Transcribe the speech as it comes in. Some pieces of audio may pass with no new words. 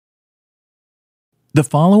The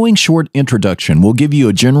following short introduction will give you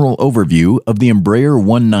a general overview of the Embraer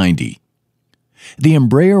 190. The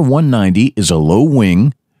Embraer 190 is a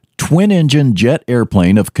low-wing, twin-engine jet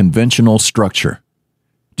airplane of conventional structure,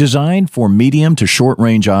 designed for medium to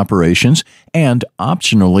short-range operations and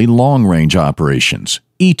optionally long-range operations,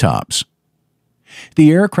 ETOPS. The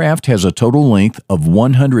aircraft has a total length of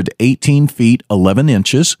 118 feet 11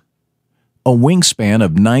 inches, a wingspan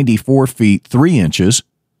of 94 feet 3 inches,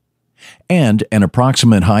 and an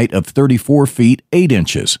approximate height of 34 feet 8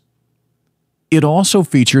 inches. It also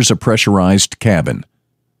features a pressurized cabin.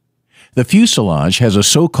 The fuselage has a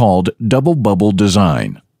so-called double bubble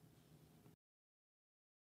design.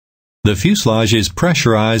 The fuselage is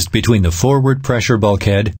pressurized between the forward pressure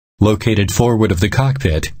bulkhead, located forward of the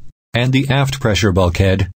cockpit, and the aft pressure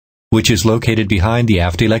bulkhead, which is located behind the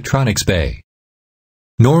aft electronics bay.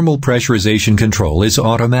 Normal pressurization control is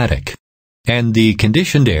automatic, and the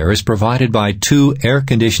conditioned air is provided by two air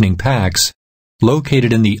conditioning packs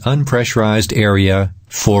located in the unpressurized area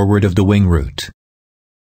forward of the wing root.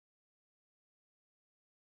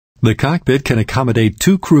 The cockpit can accommodate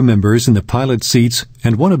 2 crew members in the pilot seats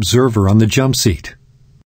and 1 observer on the jump seat.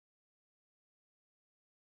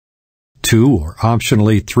 2 or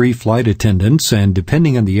optionally 3 flight attendants, and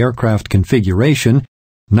depending on the aircraft configuration,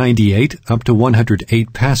 98 up to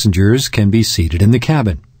 108 passengers can be seated in the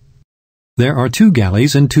cabin. There are 2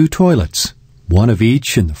 galleys and 2 toilets, 1 of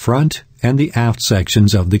each in the front and the aft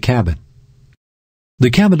sections of the cabin.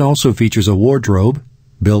 The cabin also features a wardrobe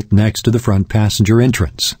built next to the front passenger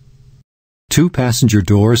entrance. 2 passenger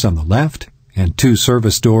doors on the left and 2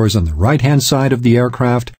 service doors on the right-hand side of the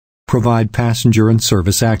aircraft provide passenger and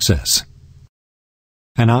service access.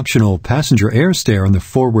 An optional passenger airstair on the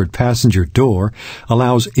forward passenger door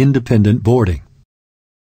allows independent boarding.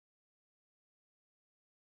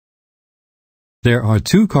 There are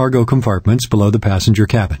 2 cargo compartments below the passenger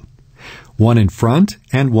cabin, 1 in front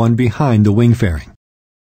and 1 behind the wing fairing.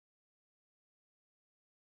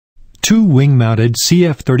 2 wing-mounted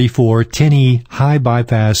CF34-10E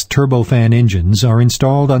high-bypass turbofan engines are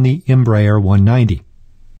installed on the Embraer 190.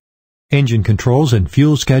 Engine controls and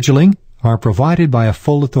fuel scheduling are provided by a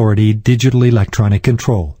full-authority digital electronic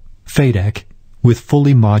control, FADEC, with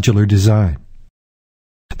fully modular design.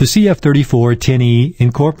 The CF34-10E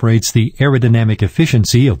incorporates the aerodynamic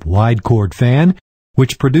efficiency of wide-chord fan,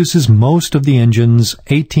 which produces most of the engine's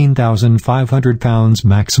 18,500 pounds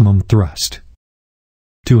maximum thrust.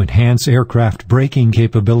 To enhance aircraft braking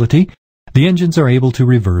capability, the engines are able to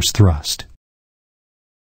reverse thrust.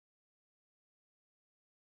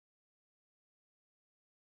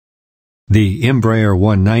 The Embraer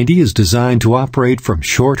 190 is designed to operate from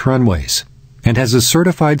short runways and has a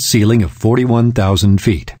certified ceiling of 41,000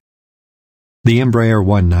 feet. The Embraer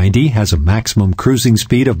 190 has a maximum cruising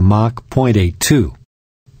speed of Mach 0.82.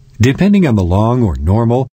 Depending on the long or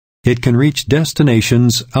normal, it can reach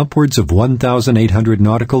destinations upwards of 1,800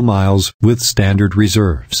 nautical miles with standard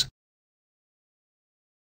reserves.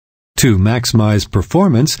 To maximize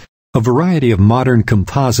performance, a variety of modern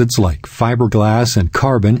composites like fiberglass and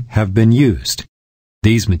carbon have been used.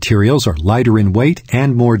 These materials are lighter in weight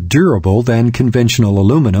and more durable than conventional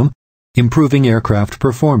aluminum, improving aircraft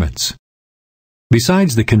performance.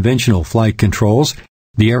 Besides the conventional flight controls,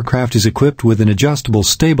 the aircraft is equipped with an adjustable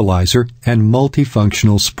stabilizer and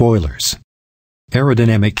multifunctional spoilers.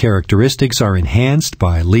 Aerodynamic characteristics are enhanced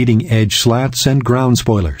by leading-edge slats and ground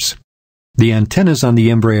spoilers. The antennas on the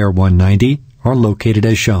Embraer 190 are located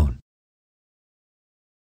as shown.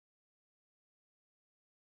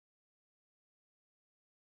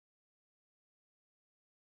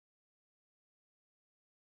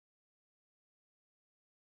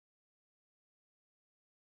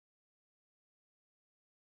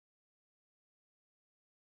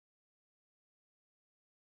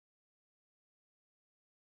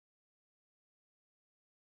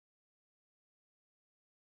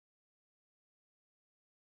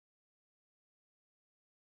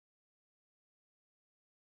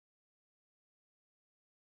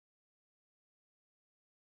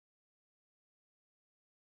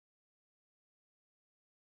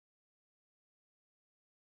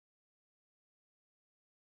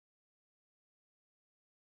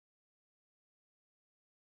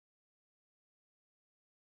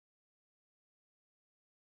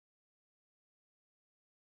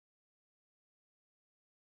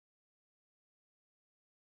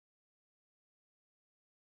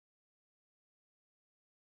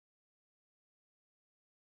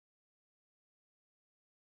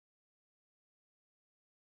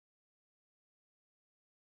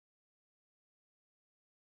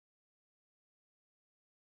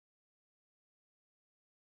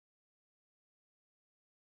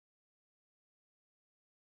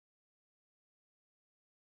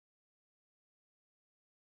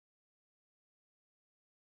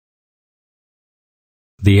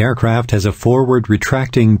 The aircraft has a forward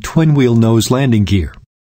retracting twin-wheel nose landing gear.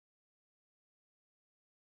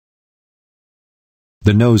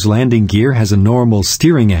 The nose landing gear has a normal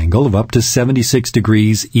steering angle of up to 76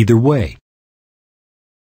 degrees either way.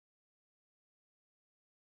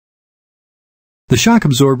 The shock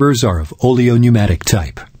absorbers are of oleopneumatic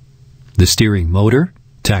type. The steering motor,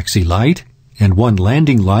 taxi light, and one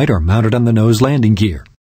landing light are mounted on the nose landing gear.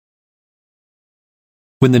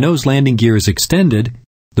 When the nose landing gear is extended,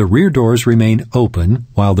 the rear doors remain open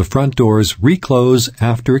while the front doors reclose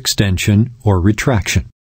after extension or retraction.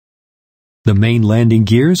 The main landing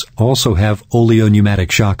gears also have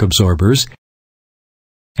oleopneumatic shock absorbers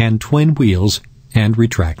and twin wheels and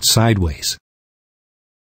retract sideways.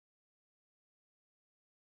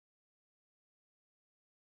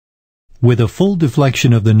 With a full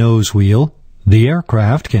deflection of the nose wheel, the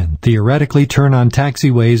aircraft can theoretically turn on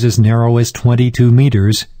taxiways as narrow as 22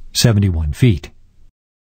 meters, 71 feet.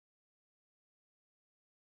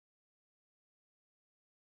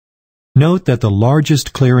 Note that the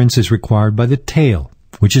largest clearance is required by the tail,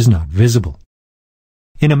 which is not visible.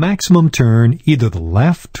 In a maximum turn, either the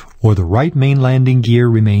left or the right main landing gear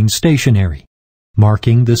remains stationary,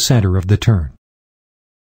 marking the center of the turn.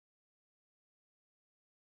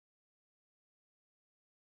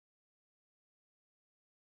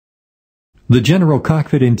 The general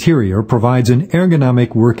cockpit interior provides an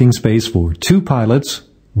ergonomic working space for 2 pilots,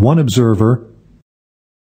 1 observer,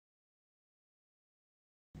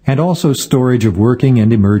 and also storage of working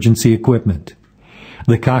and emergency equipment.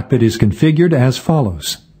 The cockpit is configured as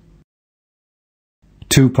follows: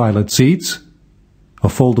 2 pilot seats, a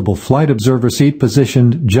foldable flight observer seat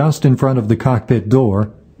positioned just in front of the cockpit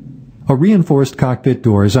door. A reinforced cockpit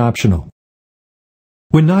door is optional.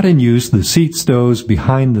 When not in use, the seat stows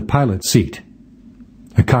behind the pilot seat.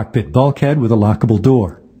 A cockpit bulkhead with a lockable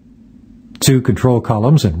door. 2 control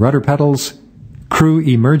columns and rudder pedals. Crew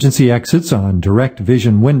emergency exits on direct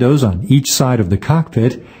vision windows on each side of the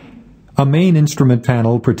cockpit. A main instrument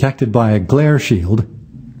panel protected by a glare shield.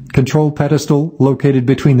 Control pedestal located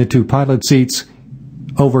between the 2 pilot seats.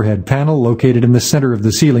 Overhead panel located in the center of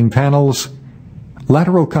the ceiling panels.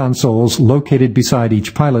 Lateral consoles located beside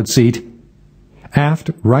each pilot seat. Aft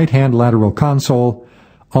right-hand lateral console,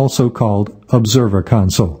 also called observer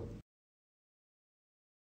console.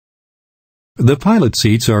 The pilot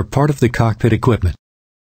seats are part of the cockpit equipment.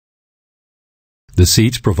 The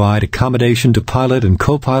seats provide accommodation to pilot and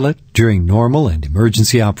co-pilot during normal and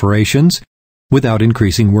emergency operations without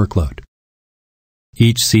increasing workload.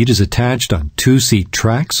 Each seat is attached on 2 seat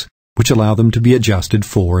tracks, which allow them to be adjusted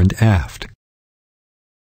fore and aft.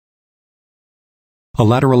 A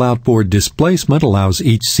lateral outboard displacement allows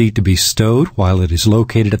each seat to be stowed while it is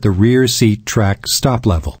located at the rear seat track stop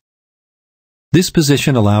level. This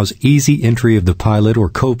position allows easy entry of the pilot or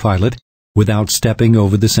co-pilot without stepping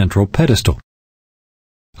over the central pedestal.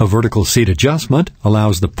 A vertical seat adjustment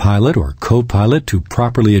allows the pilot or co-pilot to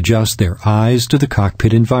properly adjust their eyes to the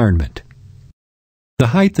cockpit environment. The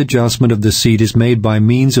height adjustment of the seat is made by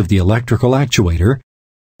means of the electrical actuator,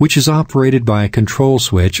 which is operated by a control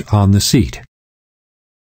switch on the seat.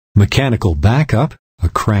 Mechanical backup, a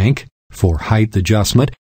crank, for height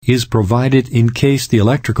adjustment is provided in case the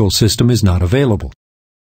electrical system is not available.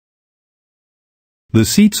 The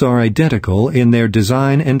seats are identical in their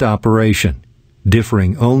design and operation,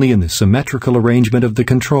 differing only in the symmetrical arrangement of the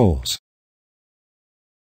controls.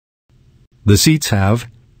 The seats have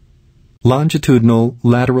longitudinal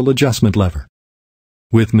lateral adjustment lever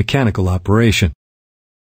with mechanical operation,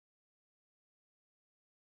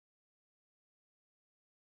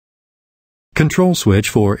 control switch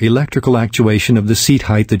for electrical actuation of the seat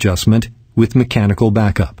height adjustment with mechanical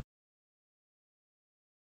backup,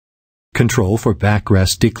 control for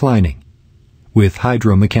backrest declining with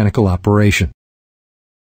hydromechanical operation,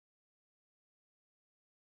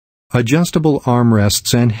 adjustable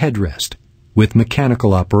armrests and headrest with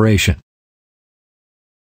mechanical operation,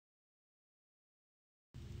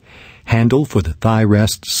 handle for the thigh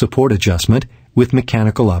rest support adjustment with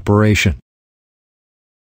mechanical operation,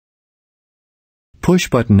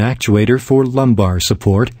 push-button actuator for lumbar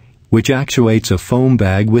support, which actuates a foam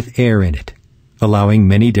bag with air in it, allowing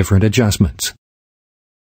many different adjustments.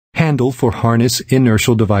 Handle for harness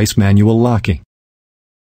inertial device manual locking.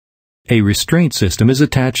 A restraint system is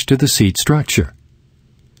attached to the seat structure.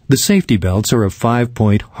 The safety belts are a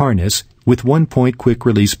 5-point harness with 1-point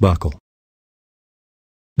quick-release buckle.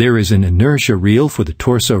 There is an inertia reel for the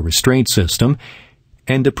torso restraint system,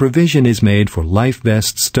 and a provision is made for life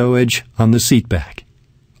vest stowage on the seat back,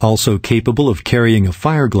 also capable of carrying a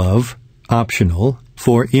fire glove, optional,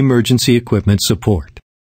 for emergency equipment support.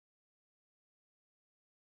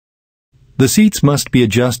 The seats must be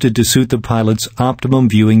adjusted to suit the pilot's optimum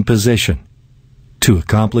viewing position. To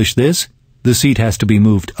accomplish this, the seat has to be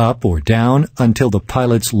moved up or down until the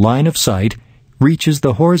pilot's line of sight reaches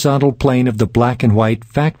the horizontal plane of the black and white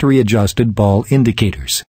factory-adjusted ball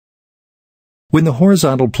indicators. When the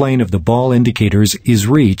horizontal plane of the ball indicators is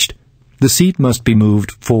reached, the seat must be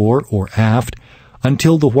moved fore or aft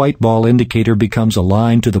until the white ball indicator becomes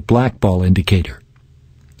aligned to the black ball indicator.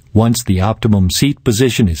 Once the optimum seat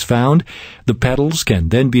position is found, the pedals can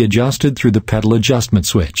then be adjusted through the pedal adjustment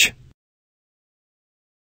switch.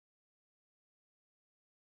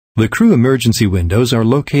 The crew emergency windows are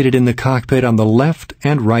located in the cockpit on the left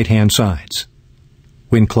and right-hand sides.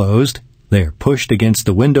 When closed, they are pushed against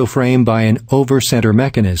the window frame by an over-center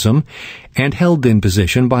mechanism and held in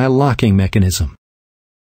position by a locking mechanism.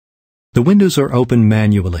 The windows are opened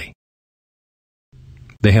manually.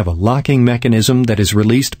 They have a locking mechanism that is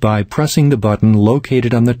released by pressing the button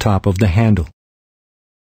located on the top of the handle.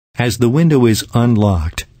 As the window is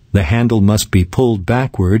unlocked, the handle must be pulled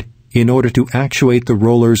backward in order to actuate the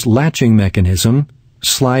roller's latching mechanism,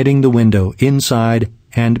 sliding the window inside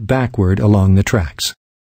and backward along the tracks.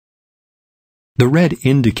 The red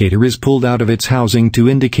indicator is pulled out of its housing to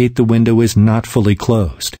indicate the window is not fully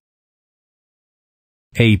closed.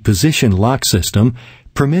 A position lock system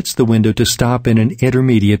permits the window to stop in an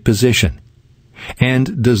intermediate position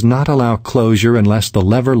and does not allow closure unless the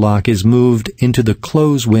lever lock is moved into the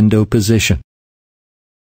close window position.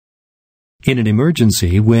 In an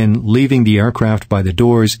emergency, when leaving the aircraft by the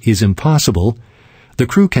doors is impossible, the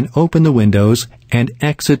crew can open the windows and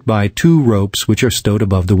exit by 2 ropes which are stowed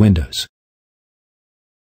above the windows.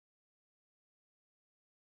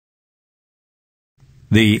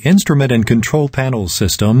 The instrument and control panel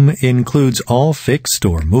system includes all fixed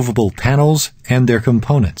or movable panels and their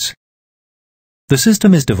components. The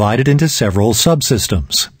system is divided into several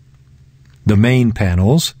subsystems. The main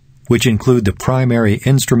panels, which include the primary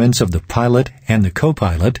instruments of the pilot and the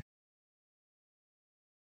co-pilot.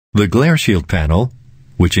 The glare shield panel,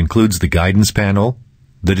 which includes the guidance panel,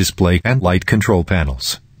 the display and light control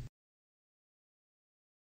panels.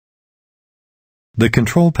 The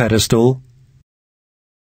control pedestal,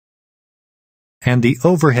 and the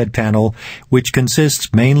overhead panel, which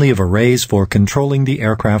consists mainly of arrays for controlling the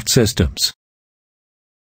aircraft systems.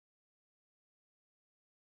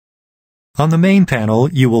 On the main panel,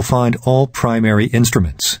 you will find all primary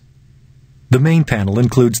instruments. The main panel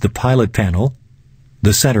includes the pilot panel,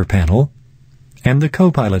 the center panel, and the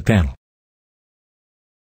co-pilot panel.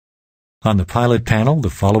 On the pilot panel, the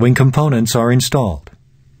following components are installed.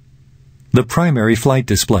 The primary flight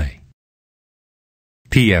display,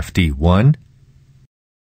 PFD-1,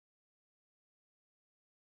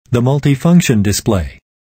 the multifunction display,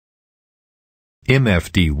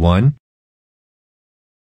 MFD-1,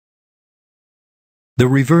 the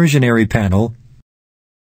reversionary panel,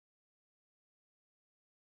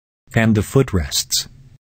 and the footrests.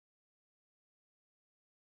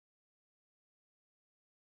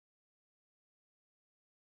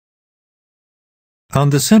 On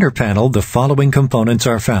the center panel, the following components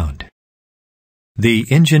are found. The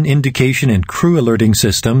engine indication and crew alerting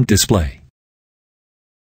system display,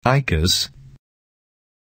 ICAS,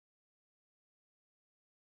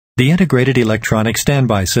 the integrated electronic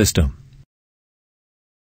standby system,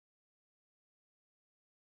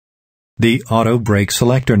 the auto brake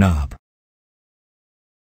selector knob,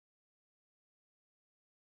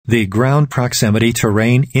 the ground proximity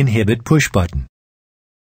terrain inhibit push button,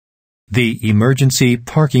 the emergency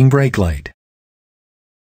parking brake light,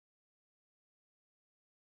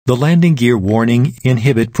 the landing gear warning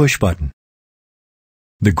inhibit push button,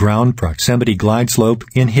 the ground proximity glide slope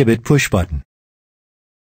inhibit push button,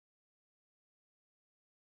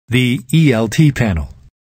 the ELT panel,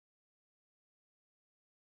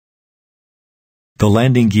 the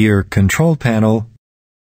landing gear control panel,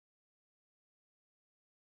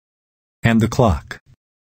 and the clock.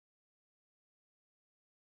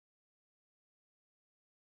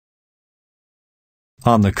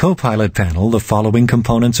 On the co-pilot panel, the following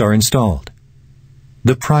components are installed.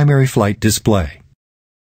 The primary flight display,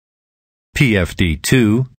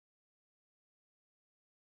 PFD-2,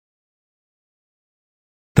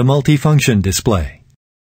 the multifunction display,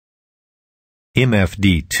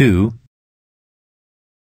 MFD-2,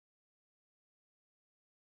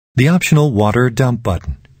 the optional water dump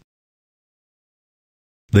button,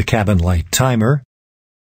 the cabin light timer,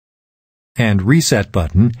 and reset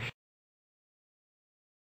button,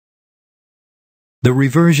 the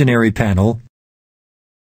reversionary panel,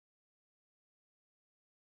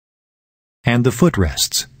 and the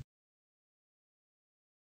footrests.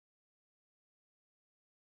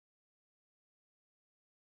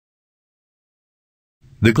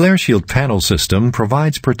 The glare shield panel system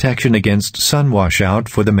provides protection against sun washout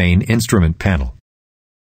for the main instrument panel.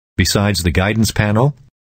 Besides the guidance panel,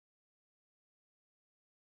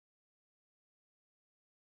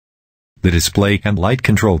 the display and light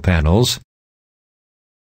control panels,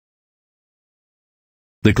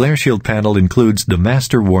 the glare shield panel includes the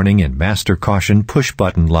master warning and master caution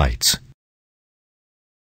push-button lights.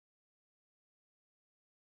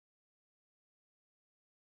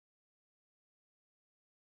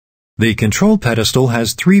 The control pedestal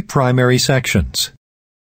has three primary sections: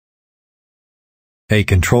 a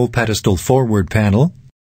control pedestal forward panel,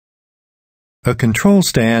 a control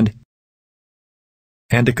stand,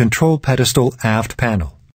 and a control pedestal aft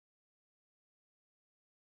panel.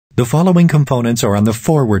 The following components are on the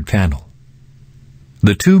forward panel: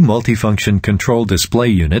 the two multifunction control display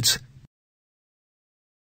units,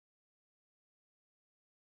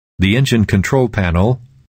 the engine control panel,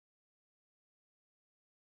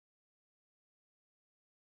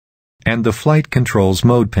 and the flight controls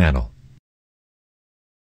mode panel.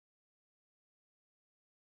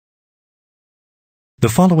 The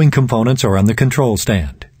following components are on the control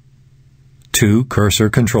stand: two cursor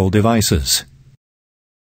control devices,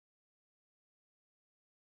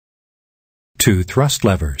 two thrust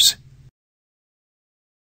levers,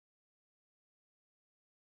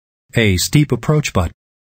 a steep approach button,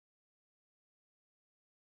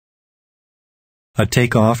 a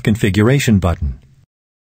takeoff configuration button,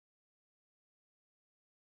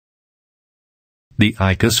 the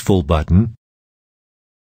ICUS full button,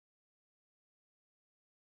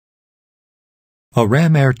 a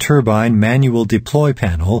ram air turbine manual deploy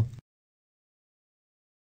panel,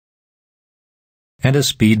 and a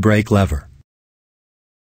speed brake lever.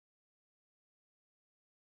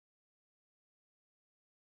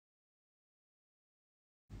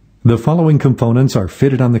 The following components are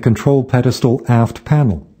fitted on the control pedestal aft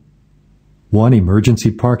panel: one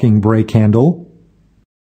emergency parking brake handle,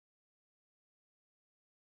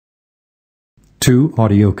 two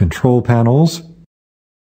audio control panels,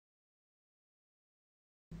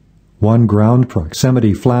 one ground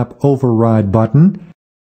proximity flap override button,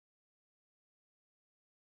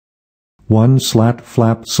 one slat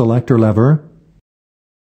flap selector lever,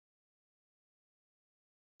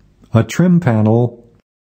 a trim panel,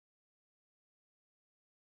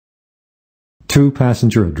 two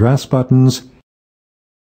passenger address buttons,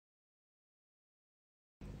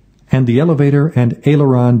 and the elevator and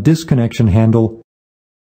aileron disconnection handle,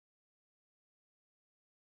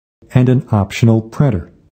 and an optional printer.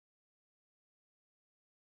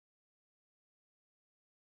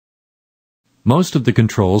 Most of the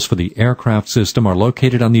controls for the aircraft system are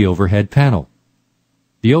located on the overhead panel.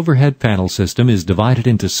 The overhead panel system is divided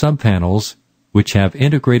into subpanels which have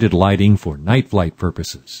integrated lighting for night flight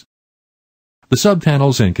purposes. The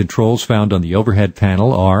subpanels and controls found on the overhead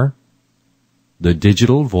panel are the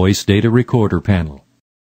digital voice data recorder panel,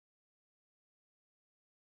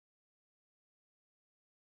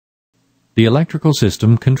 the electrical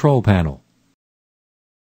system control panel,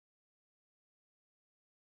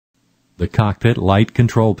 the cockpit light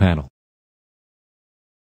control panel,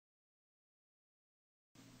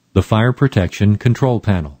 the fire protection control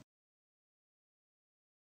panel,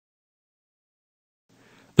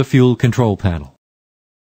 the fuel control panel,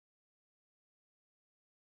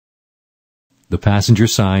 the passenger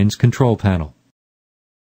signs control panel,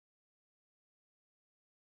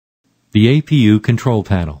 the APU control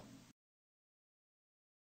panel,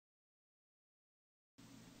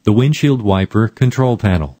 the windshield wiper control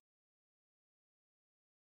panel,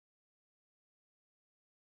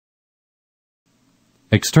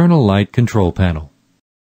 external light control panel,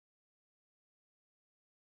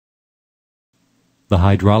 the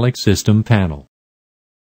hydraulic system panel,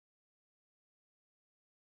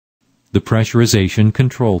 the pressurization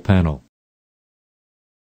control panel,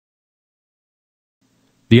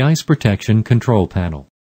 the ice protection control panel,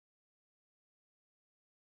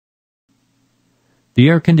 the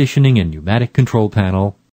air conditioning and pneumatic control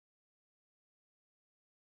panel,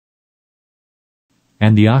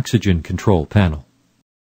 and the oxygen control panel.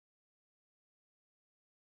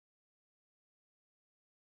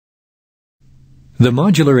 The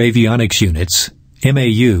modular avionics units,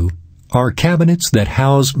 MAU, are cabinets that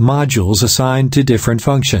house modules assigned to different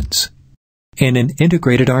functions in an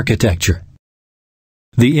integrated architecture.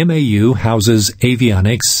 The MAU houses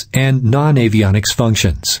avionics and non-avionics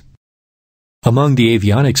functions. Among the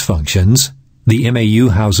avionics functions, the MAU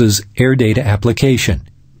houses air data application,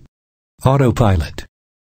 autopilot,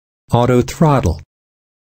 auto throttle,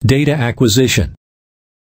 data acquisition,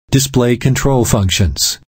 display control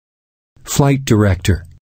functions, flight director,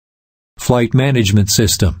 Flight Management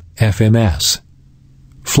System, FMS,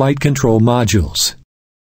 Flight Control Modules,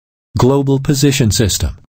 Global Position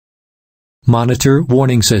System, Monitor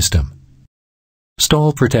Warning System,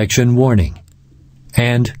 Stall Protection Warning,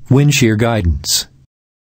 and Wind Shear Guidance.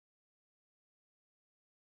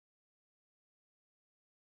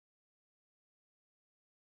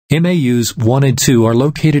 MAUs 1 and 2 are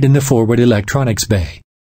located in the forward electronics bay,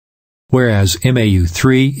 whereas MAU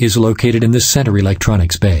 3 is located in the center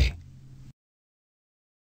electronics bay.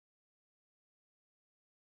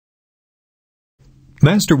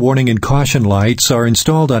 Master warning and caution lights are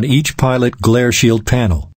installed on each pilot glare shield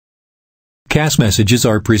panel. CAS messages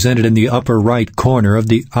are presented in the upper right corner of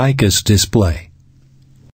the ICAS display.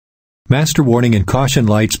 Master warning and caution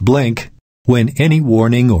lights blink when any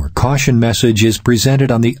warning or caution message is presented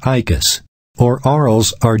on the ICAS, or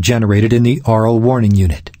ARLs are generated in the ARL warning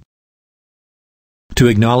unit. To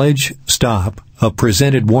acknowledge, stop, a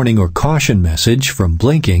presented warning or caution message from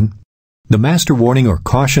blinking, the master warning or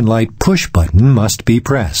caution light push button must be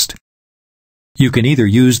pressed. You can either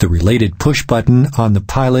use the related push button on the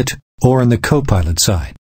pilot or on the co-pilot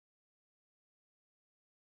side.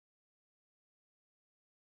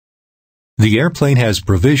 The airplane has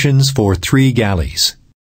provisions for 3 galleys.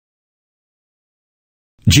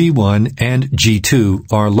 G1 and G2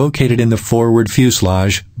 are located in the forward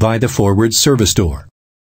fuselage by the forward service door.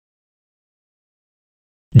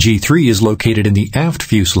 G3 is located in the aft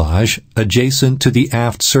fuselage adjacent to the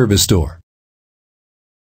aft service door.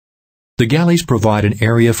 The galleys provide an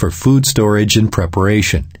area for food storage and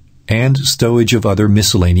preparation, and stowage of other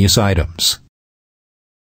miscellaneous items.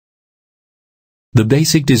 The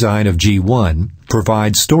basic design of G1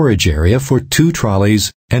 provides storage area for 2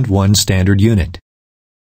 trolleys and 1 standard unit.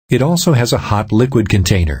 It also has a hot liquid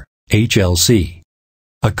container, HLC,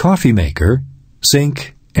 a coffee maker,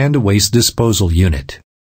 sink, and a waste disposal unit.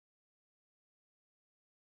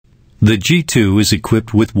 The G2 is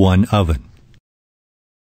equipped with 1 oven.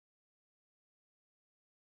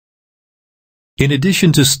 In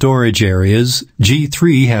addition to storage areas,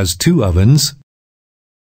 G3 has 2 ovens,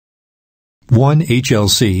 1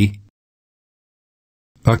 HLC,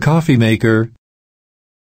 a coffee maker,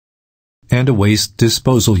 and a waste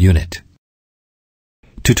disposal unit.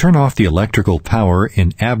 To turn off the electrical power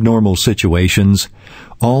in abnormal situations,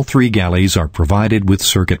 all 3 galleys are provided with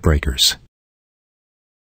circuit breakers.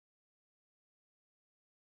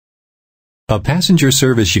 A passenger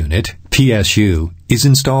service unit, PSU, is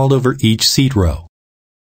installed over each seat row.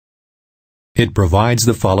 It provides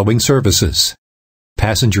the following services: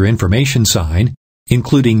 passenger information sign,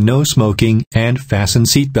 including no smoking and fasten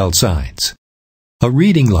seatbelt signs, a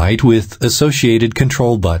reading light with associated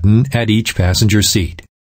control button at each passenger seat,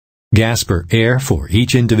 gas per air for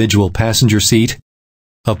each individual passenger seat,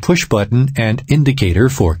 a push button and indicator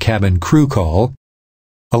for cabin crew call,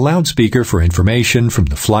 a loudspeaker for information from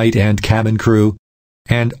the flight and cabin crew,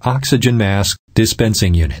 and oxygen mask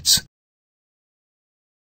dispensing units.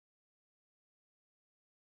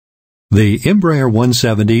 The Embraer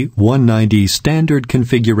 170-190 standard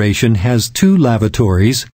configuration has 2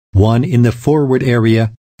 lavatories, one in the forward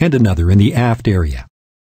area and another in the aft area.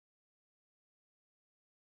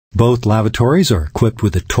 Both lavatories are equipped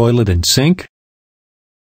with a toilet and sink,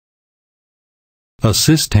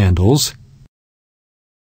 assist handles,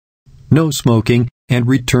 no smoking and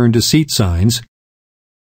return to seat signs,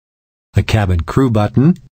 a cabin crew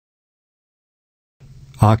button,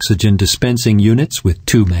 oxygen dispensing units with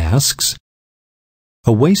 2 masks,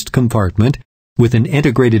 a waste compartment with an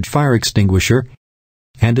integrated fire extinguisher,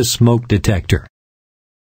 and a smoke detector.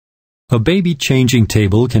 A baby changing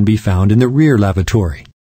table can be found in the rear lavatory.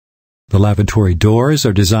 The lavatory doors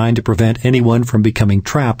are designed to prevent anyone from becoming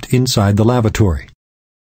trapped inside the lavatory.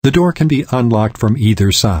 The door can be unlocked from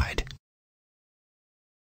either side.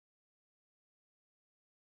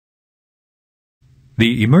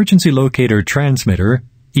 The Emergency Locator Transmitter,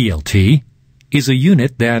 ELT, is a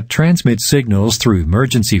unit that transmits signals through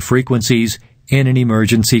emergency frequencies in an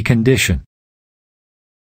emergency condition.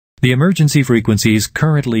 The emergency frequencies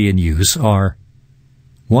currently in use are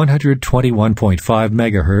 121.5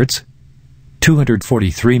 MHz,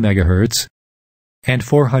 243 MHz, and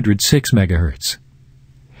 406 MHz.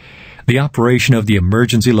 The operation of the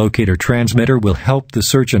emergency locator transmitter will help the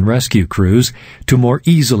search and rescue crews to more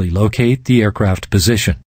easily locate the aircraft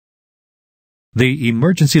position. The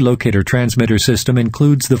emergency locator transmitter system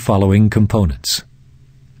includes the following components: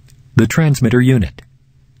 the transmitter unit,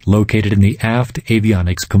 located in the aft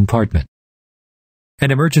avionics compartment; an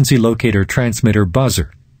emergency locator transmitter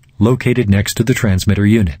buzzer, located next to the transmitter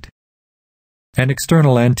unit; an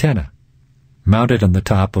external antenna, mounted on the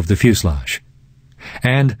top of the fuselage;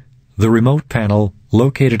 and the remote panel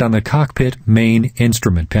located on the cockpit main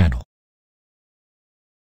instrument panel.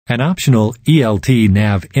 An optional ELT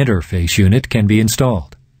nav interface unit can be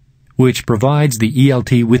installed, which provides the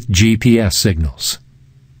ELT with GPS signals.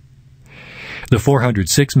 The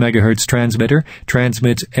 406 MHz transmitter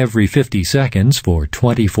transmits every 50 seconds for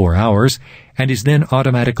 24 hours and is then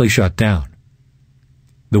automatically shut down.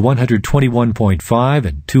 The 121.5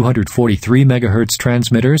 and 243 MHz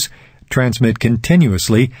transmitters transmit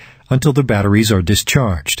continuously until the batteries are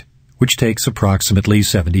discharged, which takes approximately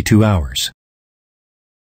 72 hours.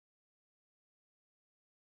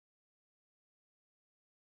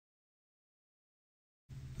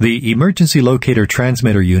 The emergency locator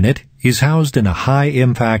transmitter unit is housed in a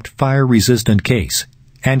high-impact fire-resistant case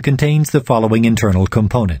and contains the following internal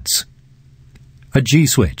components: a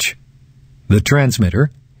G-switch, the transmitter,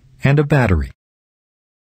 and a battery.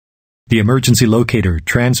 The emergency locator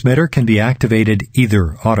transmitter can be activated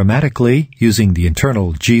either automatically using the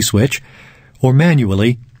internal G-switch or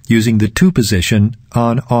manually using the two-position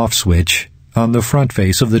on-off switch on the front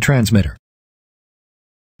face of the transmitter.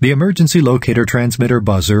 The emergency locator transmitter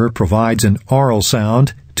buzzer provides an aural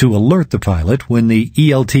sound to alert the pilot when the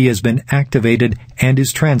ELT has been activated and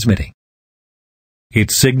is transmitting.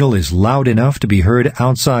 Its signal is loud enough to be heard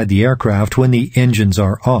outside the aircraft when the engines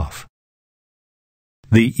are off.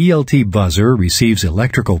 The ELT buzzer receives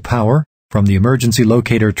electrical power from the emergency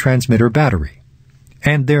locator transmitter battery,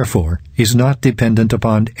 and therefore is not dependent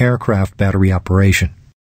upon aircraft battery operation.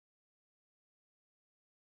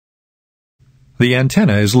 The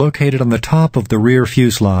antenna is located on the top of the rear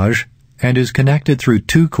fuselage and is connected through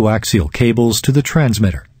two coaxial cables to the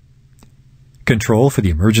transmitter. Control for the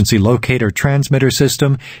emergency locator transmitter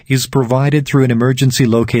system is provided through an emergency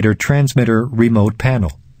locator transmitter remote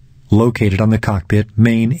panel, located on the cockpit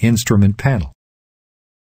main instrument panel.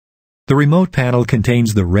 The remote panel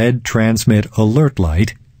contains the red transmit alert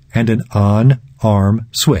light and an on-arm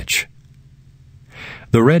switch.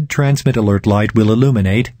 The red transmit alert light will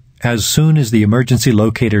illuminate as soon as the emergency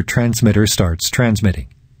locator transmitter starts transmitting.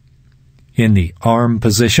 In the arm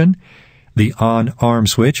position, the on-arm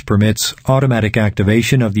switch permits automatic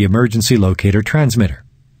activation of the emergency locator transmitter.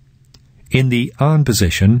 In the on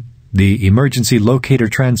position, the emergency locator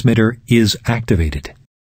transmitter is activated.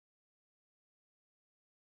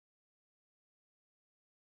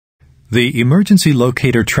 The emergency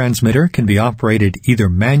locator transmitter can be operated either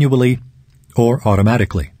manually or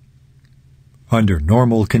automatically. Under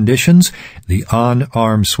normal conditions, the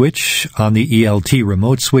on-arm switch on the ELT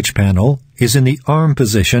remote switch panel is in the arm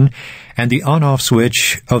position, and the on-off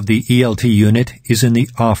switch of the ELT unit is in the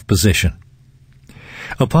off position.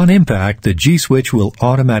 Upon impact, the G-switch will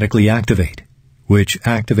automatically activate, which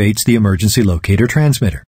activates the emergency locator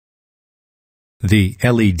transmitter. The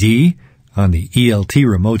LED on the ELT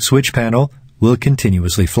remote switch panel will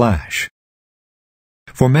continuously flash.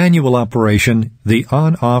 For manual operation, the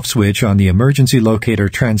on-off switch on the emergency locator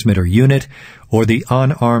transmitter unit or the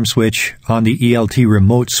on-arm switch on the ELT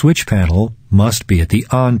remote switch panel must be at the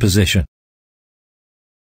on position.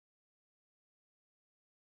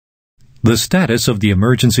 The status of the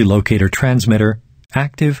emergency locator transmitter,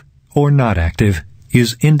 active or not active,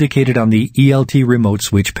 is indicated on the ELT remote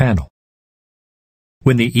switch panel.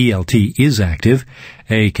 When the ELT is active,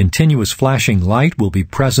 a continuous flashing light will be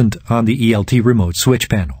present on the ELT remote switch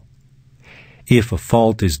panel. If a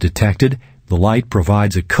fault is detected, the light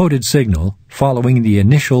provides a coded signal following the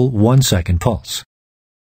initial 1-second pulse.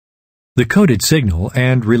 The coded signal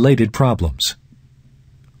and related problems.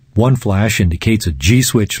 One flash indicates a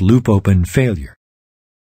G-switch loop open failure.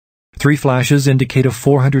 3 flashes indicate a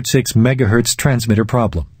 406 MHz transmitter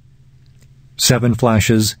problem. 7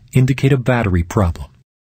 flashes indicate a battery problem.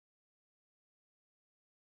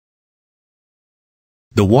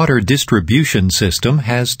 The water distribution system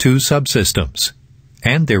has 2 subsystems,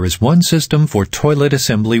 and there is one system for toilet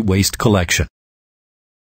assembly waste collection.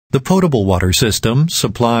 The potable water system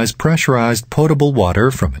supplies pressurized potable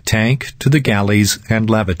water from a tank to the galleys and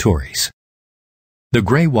lavatories. The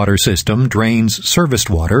gray water system drains serviced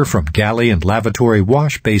water from galley and lavatory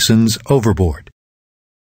wash basins overboard.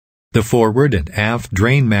 The forward and aft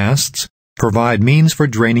drain masts provide means for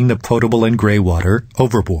draining the potable and gray water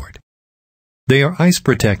overboard. They are ice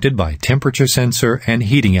protected by temperature sensor and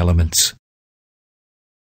heating elements.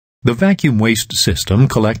 The vacuum waste system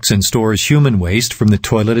collects and stores human waste from the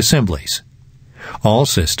toilet assemblies. All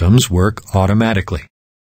systems work automatically.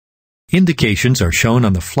 Indications are shown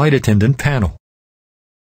on the flight attendant panel.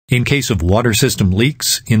 In case of water system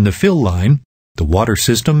leaks in the fill line, the water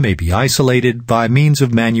system may be isolated by means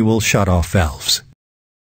of manual shut-off valves.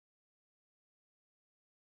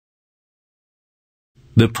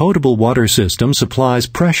 The potable water system supplies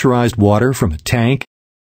pressurized water from a tank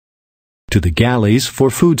to the galleys for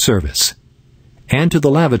food service and to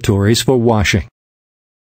the lavatories for washing.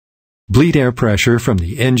 Bleed air pressure from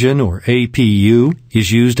the engine or APU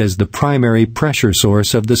is used as the primary pressure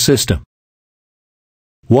source of the system.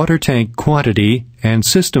 Water tank quantity and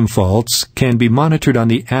system faults can be monitored on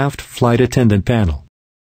the aft flight attendant panel.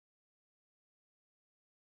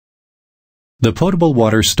 The potable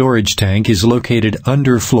water storage tank is located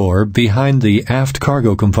underfloor behind the aft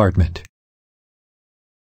cargo compartment.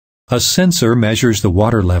 A sensor measures the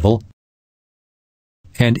water level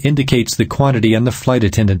and indicates the quantity on the flight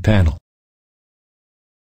attendant panel.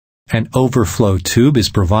 An overflow tube is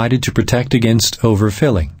provided to protect against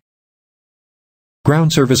overfilling.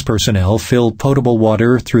 Ground service personnel fill potable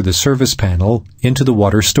water through the service panel into the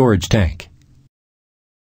water storage tank.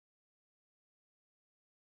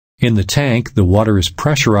 In the tank, the water is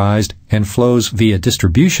pressurized and flows via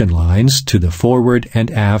distribution lines to the forward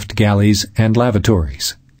and aft galleys and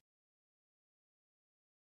lavatories.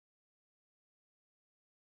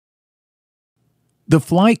 The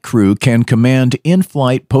flight crew can command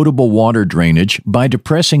in-flight potable water drainage by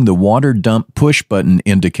depressing the water dump push button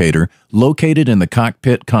indicator located in the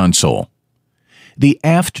cockpit console. The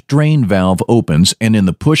aft drain valve opens, and in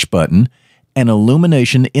the push button, an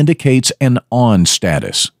illumination indicates an on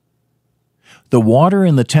status. The water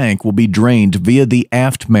in the tank will be drained via the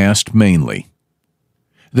aft mast mainly.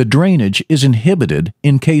 The drainage is inhibited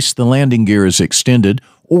in case the landing gear is extended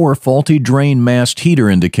or faulty drain mast heater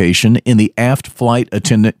indication in the aft flight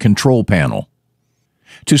attendant control panel.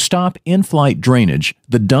 To stop in-flight drainage,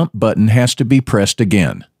 the dump button has to be pressed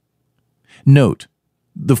again. Note,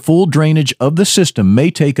 the full drainage of the system may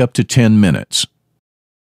take up to 10 minutes.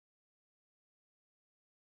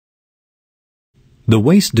 The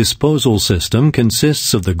waste disposal system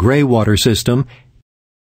consists of the gray water system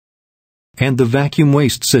and the vacuum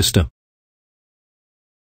waste system.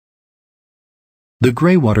 The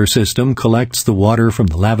gray water system collects the water from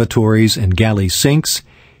the lavatories and galley sinks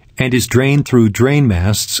and is drained through drain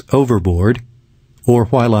masts overboard or,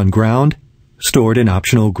 while on ground, stored in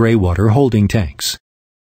optional gray water holding tanks.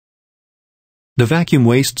 The vacuum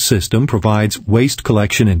waste system provides waste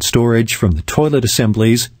collection and storage from the toilet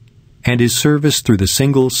assemblies and is serviced through the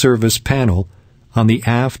single service panel on the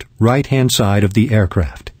aft right-hand side of the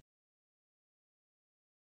aircraft.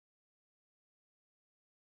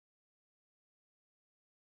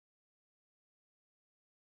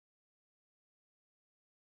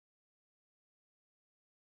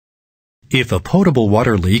 If a potable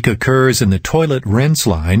water leak occurs in the toilet rinse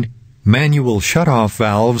line, manual shutoff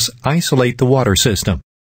valves isolate the water system.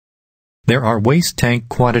 There are waste tank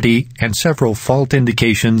quantity and several fault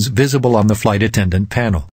indications visible on the flight attendant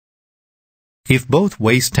panel. If both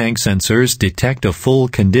waste tank sensors detect a full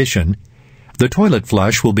condition, the toilet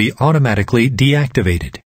flush will be automatically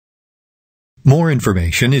deactivated. More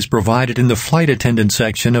information is provided in the flight attendant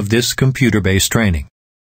section of this computer-based training.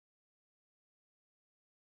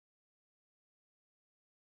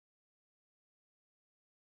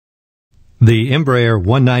 The Embraer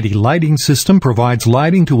 190 lighting system provides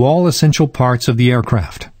lighting to all essential parts of the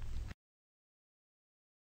aircraft.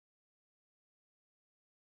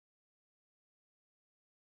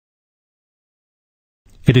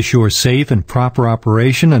 It assures safe and proper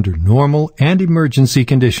operation under normal and emergency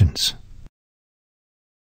conditions.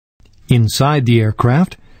 Inside the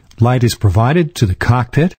aircraft, light is provided to the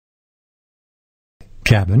cockpit,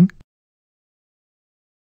 cabin,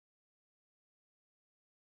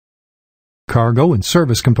 cargo and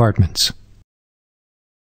service compartments.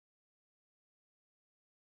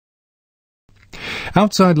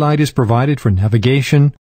 Outside light is provided for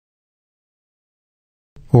navigation,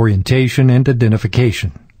 orientation, and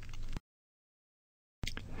identification.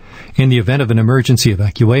 In the event of an emergency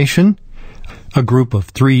evacuation, a group of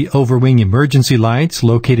 3 overwing emergency lights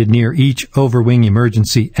located near each overwing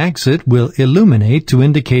emergency exit will illuminate to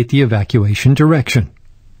indicate the evacuation direction.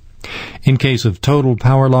 In case of total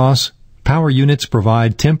power loss, power units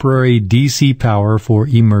provide temporary DC power for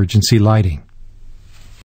emergency lighting.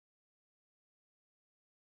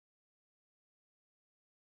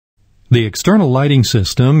 The external lighting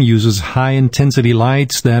system uses high-intensity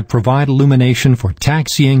lights that provide illumination for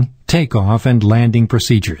taxiing, takeoff, and landing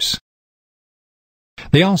procedures.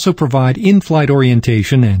 They also provide in-flight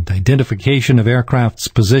orientation and identification of aircraft's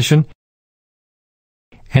position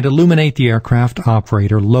and illuminate the aircraft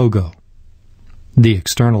operator logo. The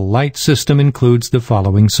external light system includes the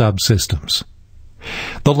following subsystems: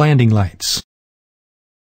 the landing lights,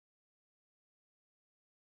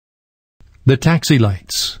 the taxi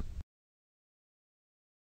lights,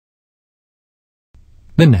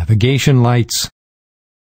 the navigation lights,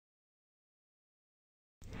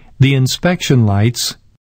 the inspection lights,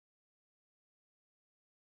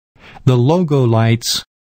 the logo lights,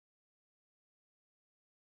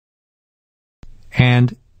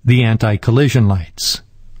 and the anti-collision lights.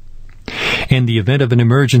 In the event of an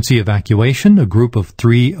emergency evacuation, a group of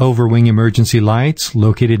 3 overwing emergency lights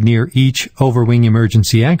located near each overwing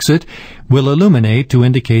emergency exit will illuminate to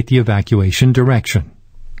indicate the evacuation direction.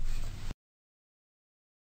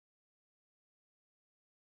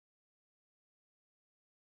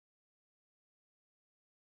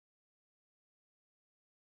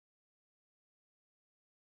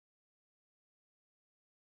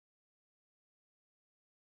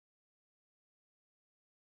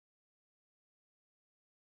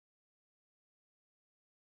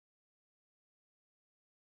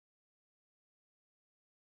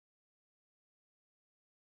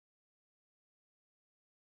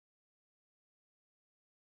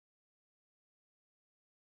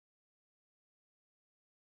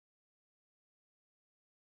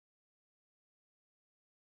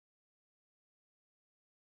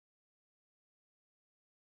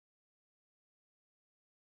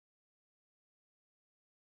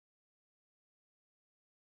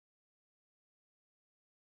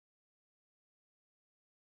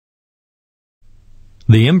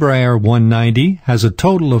 The Embraer 190 has a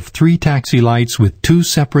total of 3 taxi lights with 2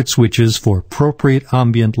 separate switches for appropriate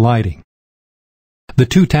ambient lighting. The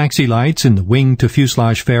 2 taxi lights in the wing to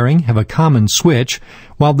fuselage fairing have a common switch,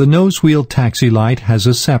 while the nose wheel taxi light has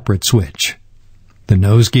a separate switch. The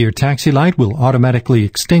nose gear taxi light will automatically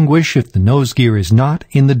extinguish if the nose gear is not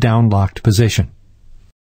in the down-locked position.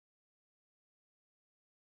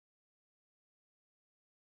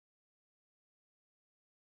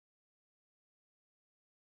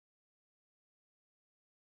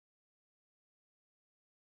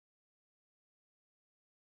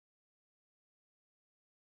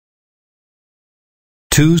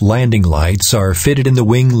 Two landing lights are fitted in the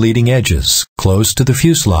wing leading edges, close to the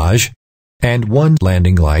fuselage, and 1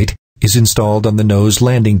 landing light is installed on the nose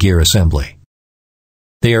landing gear assembly.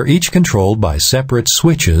 They are each controlled by separate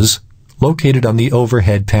switches located on the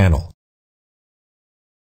overhead panel.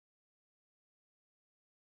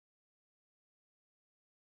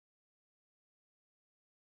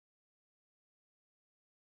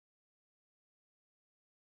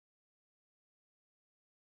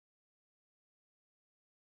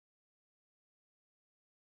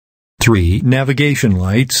 Three navigation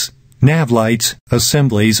lights, nav lights,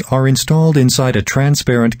 assemblies are installed inside a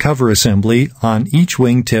transparent cover assembly on each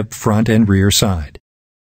wingtip front and rear side.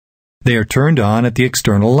 They are turned on at the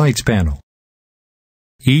external lights panel.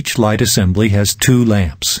 Each light assembly has 2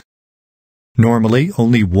 lamps. Normally,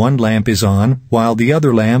 only 1 lamp is on, while the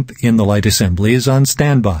other lamp in the light assembly is on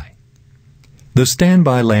standby. The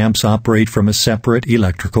standby lamps operate from a separate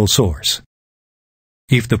electrical source.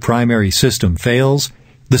 If the primary system fails,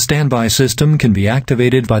 the standby system can be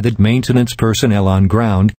activated by the maintenance personnel on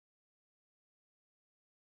ground.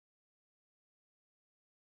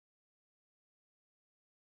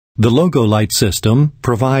 The logo light system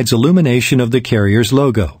provides illumination of the carrier's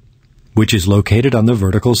logo, which is located on the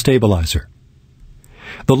vertical stabilizer.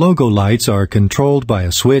 The logo lights are controlled by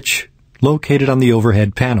a switch located on the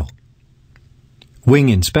overhead panel. Wing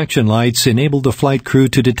inspection lights enable the flight crew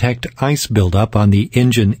to detect ice buildup on the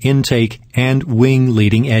engine intake and wing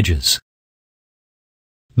leading edges.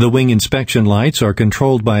 The wing inspection lights are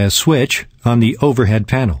controlled by a switch on the overhead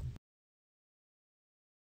panel.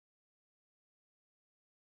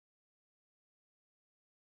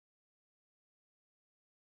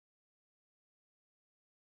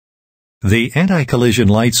 The anti-collision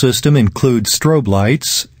light system includes strobe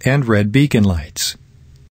lights and red beacon lights.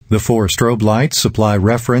 The 4 strobe lights supply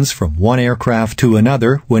reference from one aircraft to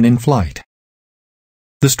another when in flight.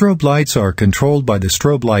 The strobe lights are controlled by the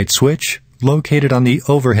strobe light switch located on the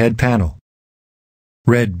overhead panel.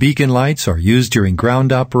 Red beacon lights are used during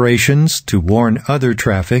ground operations to warn other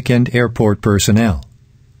traffic and airport personnel.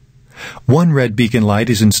 1 red beacon light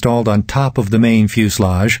is installed on top of the main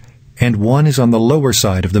fuselage, and 1 is on the lower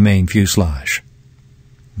side of the main fuselage.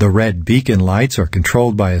 The red beacon lights are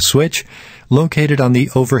controlled by a switch located on the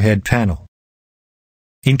overhead panel.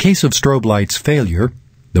 In case of strobe lights failure,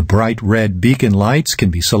 the bright red beacon lights can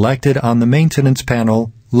be selected on the maintenance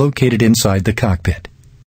panel located inside the cockpit.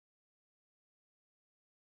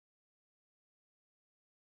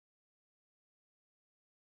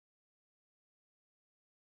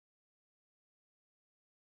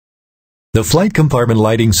 The flight compartment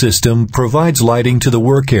lighting system provides lighting to the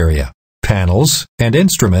work area, panels, and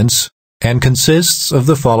instruments, and consists of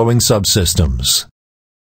the following subsystems.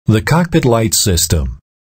 The cockpit light system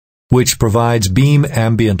which provides beam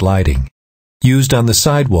ambient lighting, used on the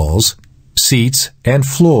sidewalls, seats, and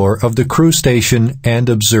floor of the crew station and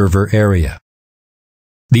observer area.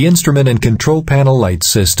 The instrument and control panel light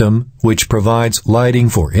system, which provides lighting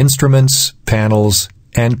for instruments, panels,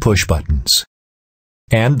 and push buttons.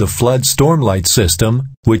 And the flood storm light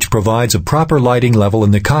system, which provides a proper lighting level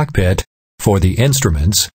in the cockpit for the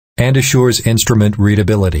instruments and assures instrument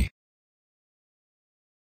readability.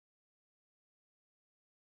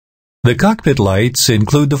 The cockpit lights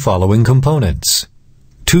include the following components: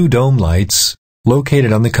 2 dome lights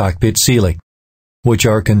located on the cockpit ceiling, which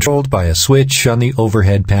are controlled by a switch on the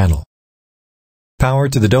overhead panel. Power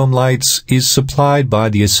to the dome lights is supplied by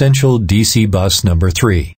the essential DC bus number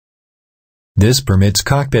 3. This permits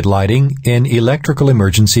cockpit lighting in electrical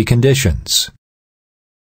emergency conditions.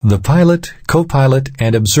 The pilot, co-pilot,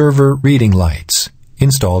 and observer reading lights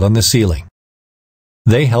installed on the ceiling.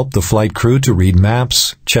 They help the flight crew to read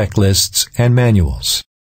maps, checklists, and manuals.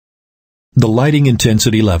 The lighting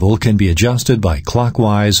intensity level can be adjusted by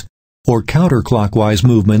clockwise or counterclockwise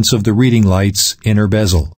movements of the reading light's inner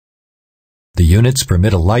bezel. The units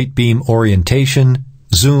permit a light beam orientation,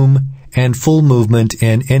 zoom, and full movement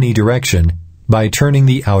in any direction by turning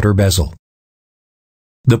the outer bezel.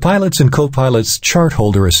 The pilot's and co-pilot's chart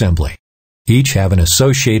holder assembly each have an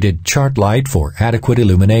associated chart light for adequate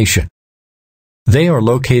illumination. They are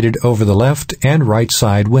located over the left and right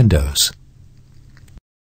side windows.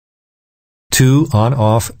 2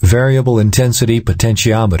 on-off variable intensity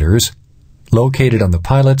potentiometers, located on the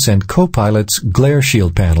pilot's and co-pilot's glare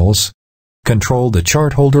shield panels, control the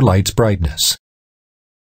chart holder light's brightness.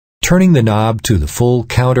 Turning the knob to the full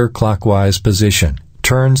counterclockwise position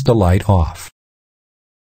turns the light off.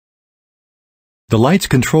 The light's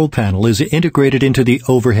control panel is integrated into the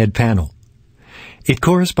overhead panel. It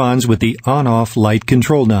corresponds with the on-off light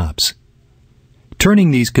control knobs.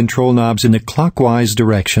 Turning these control knobs in the clockwise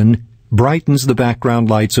direction brightens the background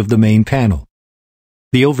lights of the main panel,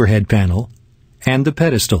 the overhead panel, and the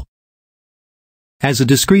pedestal. As a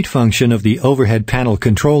discrete function of the overhead panel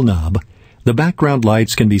control knob, the background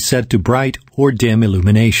lights can be set to bright or dim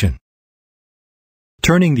illumination.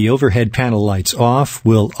 Turning the overhead panel lights off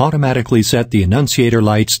will automatically set the annunciator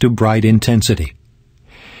lights to bright intensity.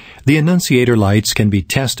 The annunciator lights can be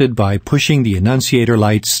tested by pushing the annunciator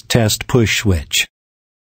lights test push switch.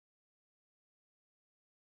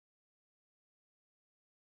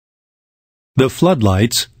 The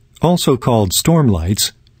floodlights, also called storm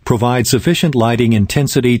lights, provide sufficient lighting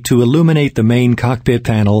intensity to illuminate the main cockpit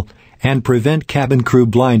panel and prevent cabin crew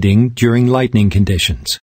blinding during lightning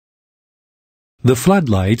conditions. The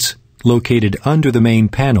floodlights, located under the main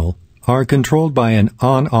panel, are controlled by an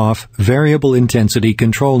on-off variable intensity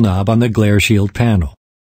control knob on the glare shield panel.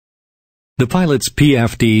 The pilot's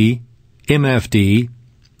PFD, MFD,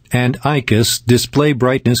 and ICUS display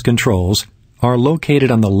brightness controls are located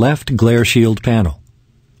on the left glare shield panel,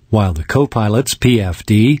 while the co-pilot's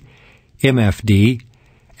PFD, MFD,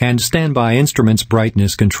 and standby instruments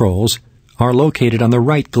brightness controls are located on the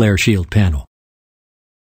right glare shield panel.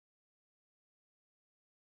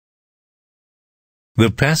 The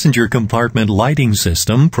passenger compartment lighting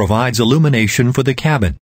system provides illumination for the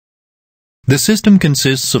cabin. The system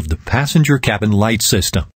consists of the passenger cabin light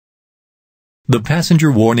system, the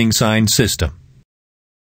passenger warning sign system,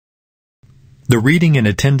 the reading and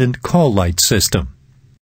attendant call light system,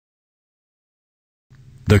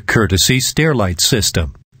 the courtesy stair light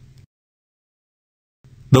system,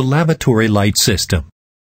 the lavatory light system,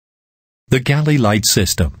 the galley light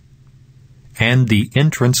system, and the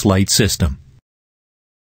entrance light system.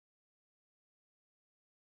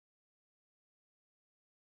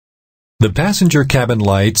 The passenger cabin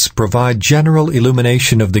lights provide general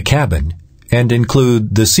illumination of the cabin and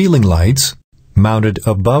include the ceiling lights, mounted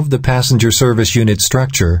above the passenger service unit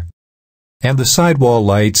structure, and the sidewall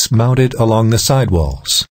lights mounted along the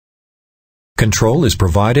sidewalls. Control is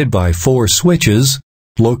provided by 4 switches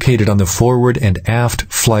located on the forward and aft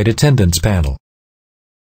flight attendants panel.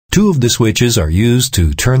 2 of the switches are used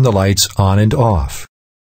to turn the lights on and off,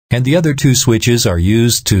 and the other 2 switches are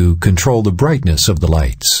used to control the brightness of the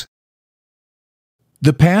lights.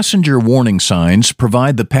 The passenger warning signs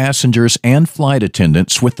provide the passengers and flight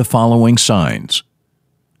attendants with the following signs: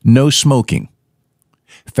 no smoking,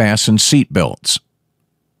 fasten seat belts,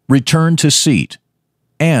 return to seat,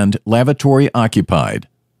 and lavatory occupied.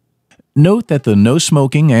 Note that the no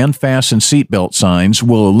smoking and fasten seatbelt signs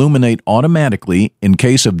will illuminate automatically in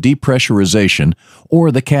case of depressurization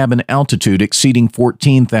or the cabin altitude exceeding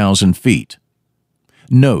 14,000 feet.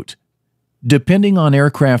 Note, depending on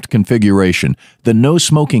aircraft configuration, the no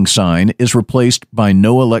smoking sign is replaced by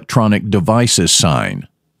no electronic devices sign.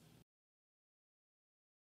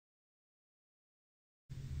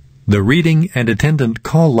 The reading and attendant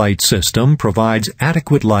call light system provides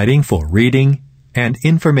adequate lighting for reading and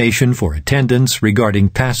information for attendants regarding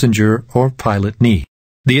passenger or pilot need.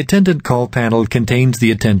 The attendant call panel contains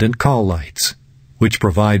the attendant call lights, which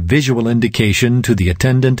provide visual indication to the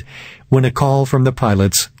attendant when a call from the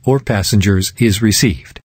pilots or passengers is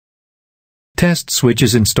received. Test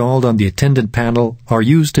switches installed on the attendant panel are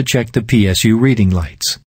used to check the PSU reading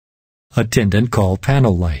lights, attendant call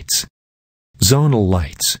panel lights, zonal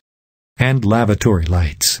lights, and lavatory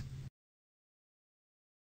lights.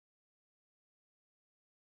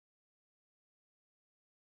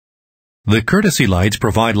 The courtesy lights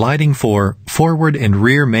provide lighting for forward and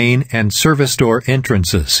rear main and service door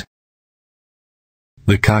entrances,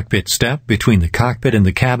 the cockpit step between the cockpit and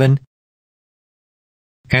the cabin,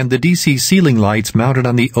 and the DC ceiling lights mounted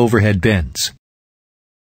on the overhead bins.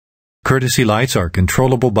 Courtesy lights are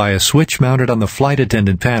controllable by a switch mounted on the flight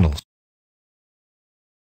attendant panels.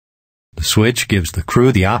 The switch gives the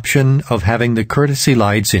crew the option of having the courtesy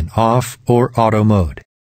lights in off or auto mode.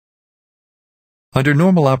 Under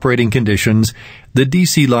normal operating conditions, the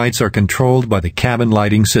DC lights are controlled by the cabin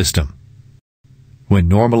lighting system. When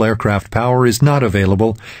normal aircraft power is not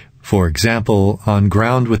available, for example, on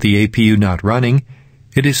ground with the APU not running,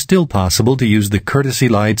 it is still possible to use the courtesy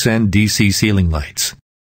lights and DC ceiling lights.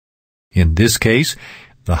 In this case,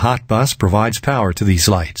 the hot bus provides power to these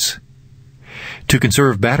lights. To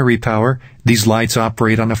conserve battery power, these lights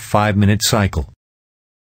operate on a 5-minute cycle.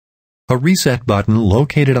 A reset button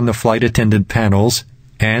located on the flight attendant panels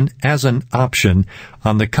and, as an option,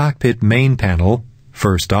 on the cockpit main panel,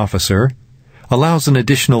 first officer, allows an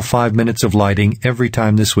additional 5 minutes of lighting every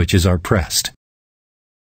time the switches are pressed.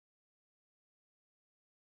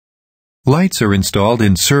 Lights are installed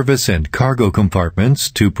in service and cargo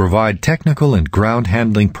compartments to provide technical and ground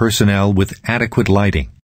handling personnel with adequate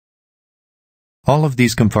lighting. All of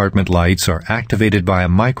these compartment lights are activated by a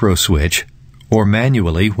micro switch or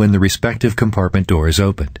manually when the respective compartment door is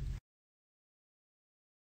opened.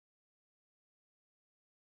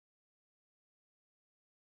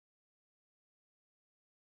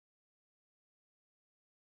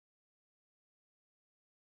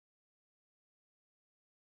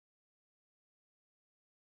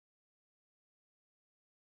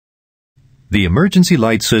 The emergency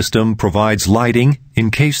light system provides lighting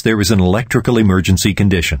in case there is an electrical emergency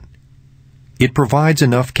condition. It provides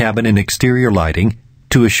enough cabin and exterior lighting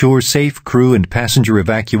to assure safe crew and passenger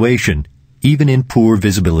evacuation, even in poor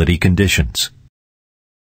visibility conditions.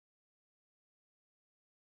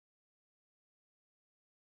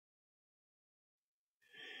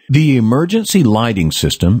 The emergency lighting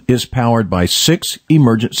system is powered by 6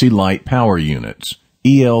 emergency light power units,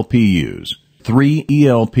 ELPUs. 3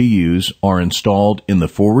 ELPUs are installed in the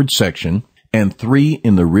forward section and 3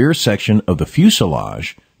 in the rear section of the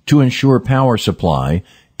fuselage to ensure power supply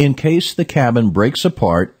in case the cabin breaks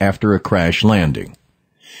apart after a crash landing.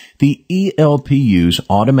 The ELPUs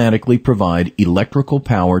automatically provide electrical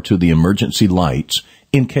power to the emergency lights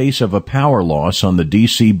in case of a power loss on the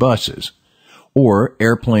DC buses, or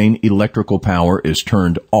airplane electrical power is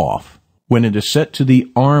turned off when it is set to the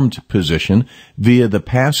armed position via the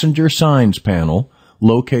passenger signs panel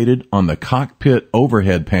located on the cockpit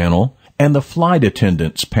overhead panel and the flight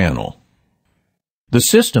attendants panel. The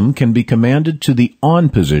system can be commanded to the on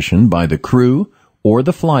position by the crew or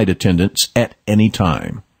the flight attendants at any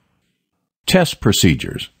time. Test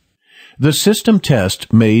procedures. The system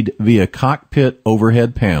test made via cockpit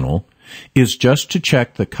overhead panel is just to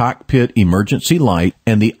check the cockpit emergency light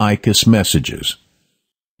and the ICAS messages.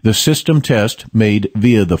 The system test made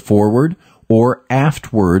via the forward or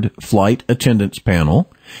aftward flight attendants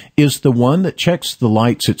panel is the one that checks the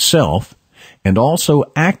lights itself and also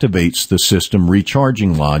activates the system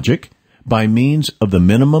recharging logic by means of the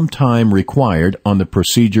minimum time required on the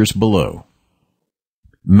procedures below.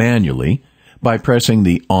 Manually, by pressing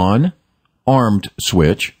the on, armed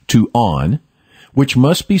switch to on, which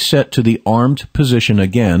must be set to the armed position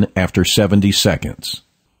again after 70 seconds.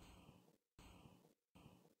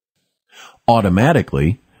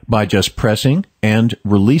 Automatically, by just pressing and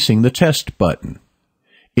releasing the test button.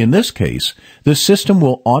 In this case, the system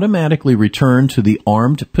will automatically return to the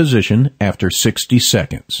armed position after 60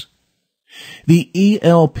 seconds. The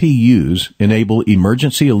ELPUs enable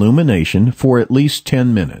emergency illumination for at least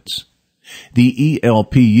 10 minutes. The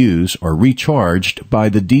ELPUs are recharged by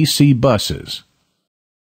the DC buses.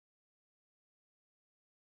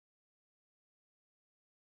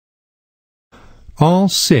 All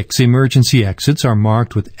 6 emergency exits are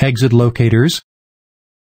marked with exit locators,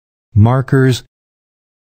 markers,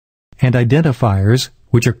 and identifiers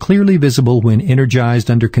which are clearly visible when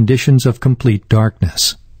energized under conditions of complete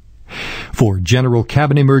darkness. For general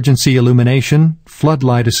cabin emergency illumination,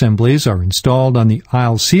 floodlight assemblies are installed on the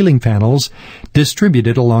aisle ceiling panels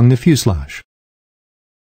distributed along the fuselage.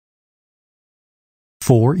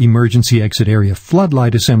 4 emergency exit area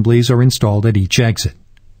floodlight assemblies are installed at each exit.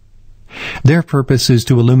 Their purpose is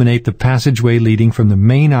to illuminate the passageway leading from the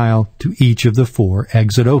main aisle to each of the 4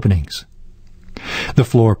 exit openings. The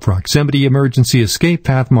floor proximity emergency escape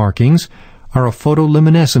path markings are a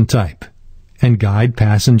photoluminescent type and guide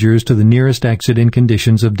passengers to the nearest exit in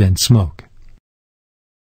conditions of dense smoke.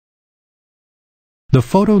 The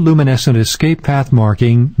photoluminescent escape path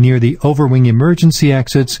marking near the overwing emergency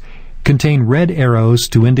exits contain red arrows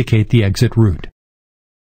to indicate the exit route.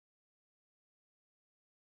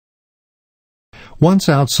 Once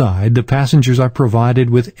outside, the passengers are provided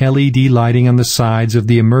with LED lighting on the sides of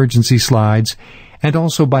the emergency slides and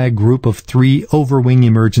also by a group of 3 overwing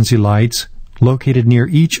emergency lights located near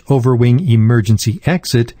each overwing emergency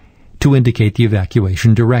exit to indicate the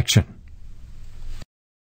evacuation direction.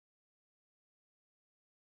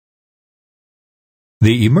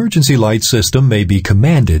 The emergency light system may be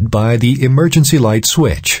commanded by the emergency light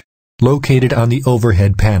switch located on the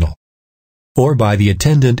overhead panel, or by the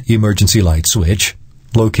attendant emergency light switch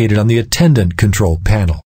located on the attendant control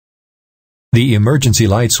panel. The emergency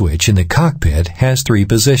light switch in the cockpit has 3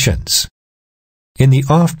 positions. In the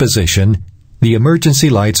off position, the emergency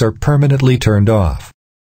lights are permanently turned off.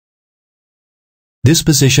 This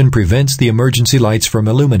position prevents the emergency lights from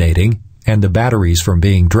illuminating and the batteries from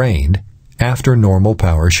being drained after normal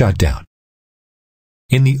power shutdown.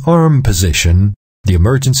 In the arm position, the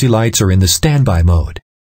emergency lights are in the standby mode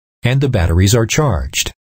and the batteries are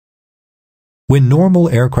charged. When normal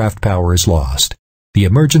aircraft power is lost, the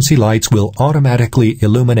emergency lights will automatically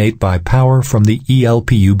illuminate by power from the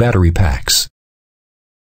ELPU battery packs.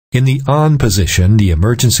 In the on position, the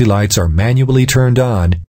emergency lights are manually turned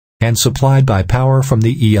on and supplied by power from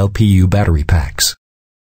the ELPU battery packs.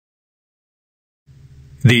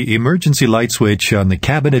 The emergency light switch on the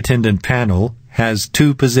cabin attendant panel has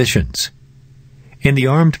 2 positions. In the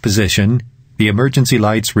armed position, the emergency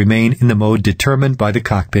lights remain in the mode determined by the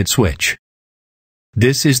cockpit switch.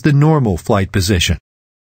 This is the normal flight position.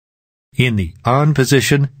 In the on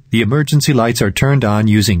position, the emergency lights are turned on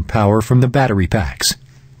using power from the battery packs,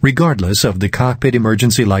 regardless of the cockpit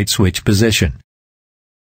emergency light switch position.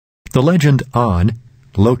 The legend ON,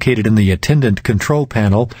 located in the attendant control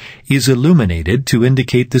panel, is illuminated to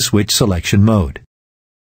indicate the switch selection mode.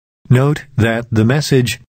 Note that the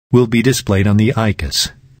message will be displayed on the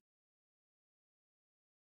ICAS.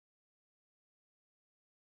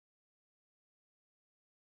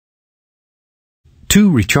 Two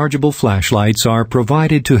rechargeable flashlights are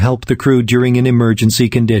provided to help the crew during an emergency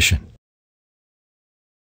condition.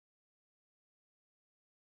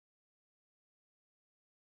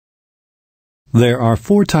 There are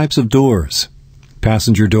 4 types of doors: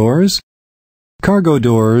 passenger doors, cargo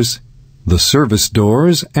doors, the service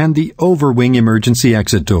doors, and the overwing emergency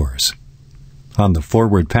exit doors. On the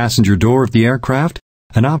forward passenger door of the aircraft,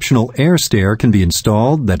 an optional air stair can be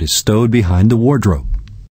installed that is stowed behind the wardrobe.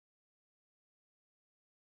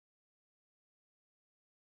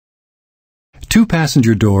 Two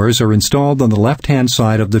passenger doors are installed on the left-hand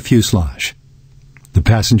side of the fuselage. The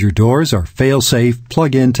passenger doors are fail-safe,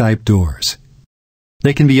 plug-in type doors.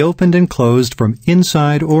 They can be opened and closed from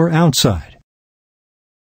inside or outside.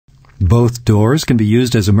 Both doors can be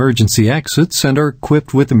used as emergency exits and are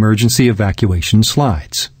equipped with emergency evacuation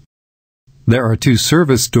slides. There are 2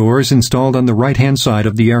 service doors installed on the right-hand side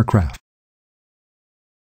of the aircraft.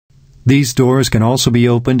 These doors can also be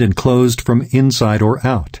opened and closed from inside or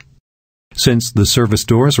out. Since the service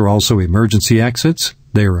doors are also emergency exits,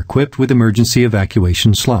 they are equipped with emergency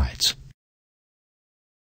evacuation slides.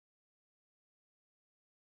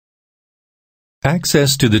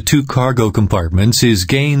 Access to the 2 cargo compartments is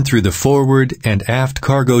gained through the forward and aft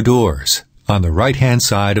cargo doors on the right-hand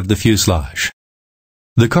side of the fuselage.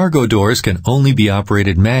 The cargo doors can only be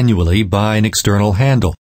operated manually by an external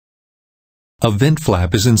handle. A vent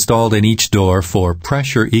flap is installed in each door for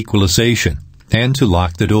pressure equalization and to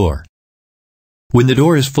lock the door. When the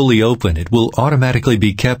door is fully open, it will automatically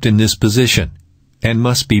be kept in this position and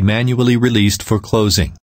must be manually released for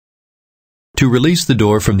closing. To release the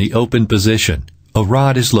door from the open position, a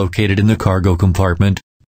rod is located in the cargo compartment.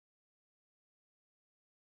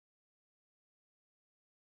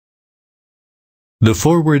 The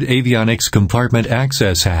forward avionics compartment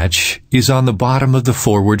access hatch is on the bottom of the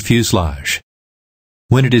forward fuselage.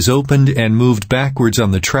 When it is opened and moved backwards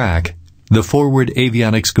on the track, the forward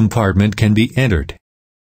avionics compartment can be entered.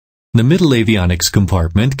 The middle avionics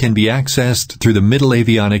compartment can be accessed through the middle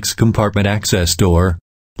avionics compartment access door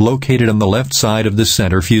located on the left side of the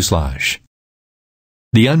center fuselage.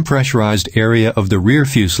 The unpressurized area of the rear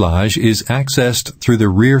fuselage is accessed through the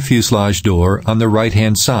rear fuselage door on the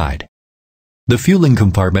right-hand side. The fueling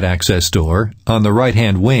compartment access door on the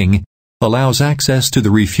right-hand wing allows access to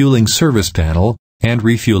the refueling service panel and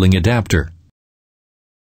refueling adapter.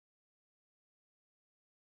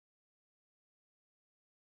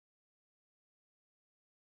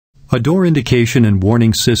 A door indication and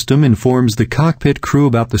warning system informs the cockpit crew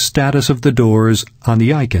about the status of the doors on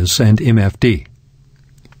the ICAS and MFD.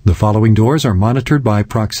 The following doors are monitored by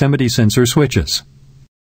proximity sensor switches: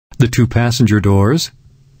 the 2 passenger doors,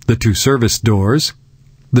 the 2 service doors,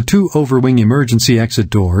 the 2 overwing emergency exit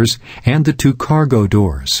doors, and the 2 cargo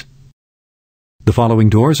doors. The following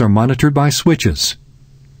doors are monitored by switches: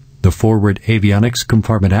 the forward avionics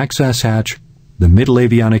compartment access hatch, the middle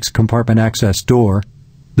avionics compartment access door,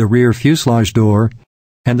 the rear fuselage door,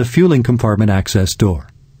 and the fueling compartment access door.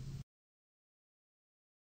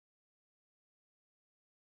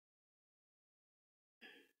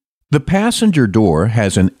 The passenger door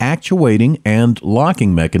has an actuating and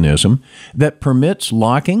locking mechanism that permits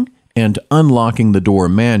locking and unlocking the door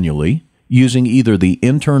manually using either the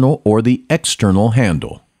internal or the external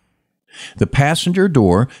handle. The passenger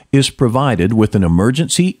door is provided with an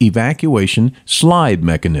emergency evacuation slide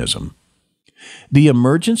mechanism. The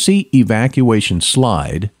emergency evacuation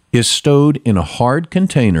slide is stowed in a hard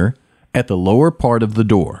container at the lower part of the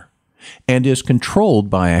door and is controlled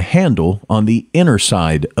by a handle on the inner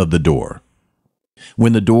side of the door.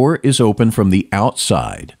 When the door is open from the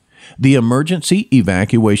outside, the emergency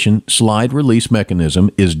evacuation slide release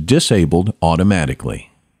mechanism is disabled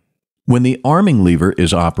automatically. When the arming lever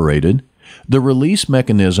is operated, the release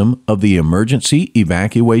mechanism of the emergency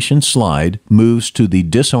evacuation slide moves to the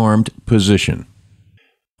disarmed position.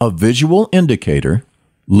 A visual indicator,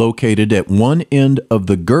 located at one end of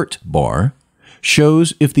the GERT bar,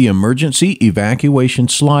 shows if the emergency evacuation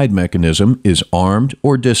slide mechanism is armed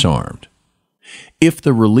or disarmed. If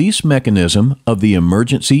the release mechanism of the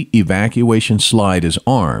emergency evacuation slide is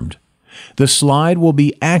armed, the slide will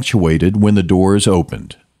be actuated when the door is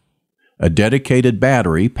opened. A dedicated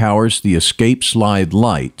battery powers the escape slide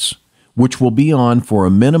lights, which will be on for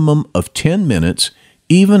a minimum of 10 minutes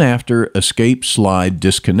even after escape slide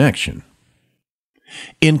disconnection.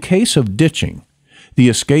 In case of ditching, the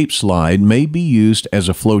escape slide may be used as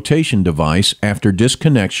a flotation device after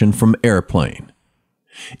disconnection from airplane.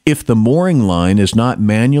 If the mooring line is not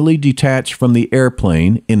manually detached from the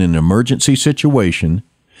airplane in an emergency situation,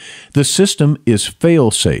 the system is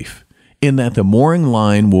fail-safe in that the mooring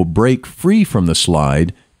line will break free from the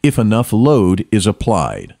slide if enough load is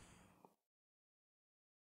applied.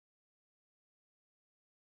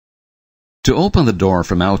 To open the door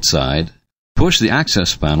from outside, push the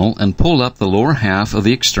access panel and pull up the lower half of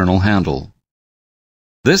the external handle.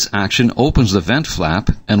 This action opens the vent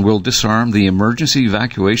flap and will disarm the emergency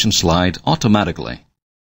evacuation slide automatically.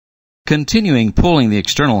 Continuing pulling the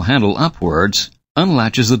external handle upwards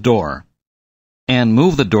unlatches the door, and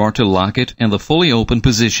move the door to lock it in the fully open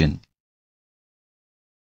position.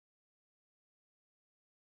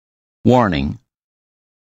 Warning: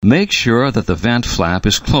 make sure that the vent flap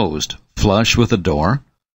is closed, flush with the door,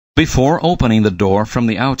 before opening the door from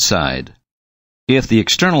the outside. If the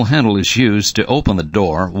external handle is used to open the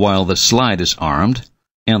door while the slide is armed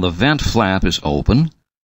and the vent flap is open,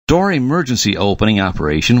 door emergency opening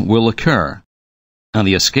operation will occur, and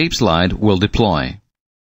the escape slide will deploy.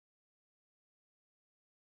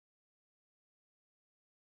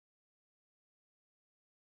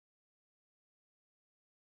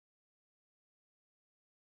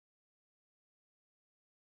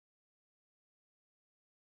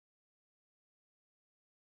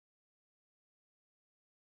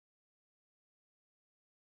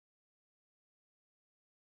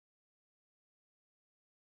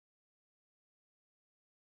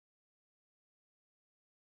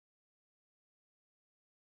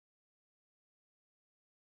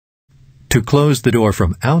 To close the door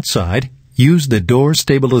from outside, use the door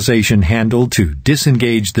stabilization handle to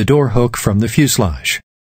disengage the door hook from the fuselage.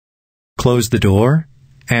 Close the door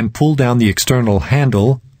and pull down the external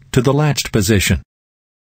handle to the latched position.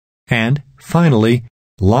 And, finally,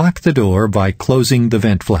 lock the door by closing the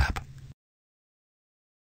vent flap.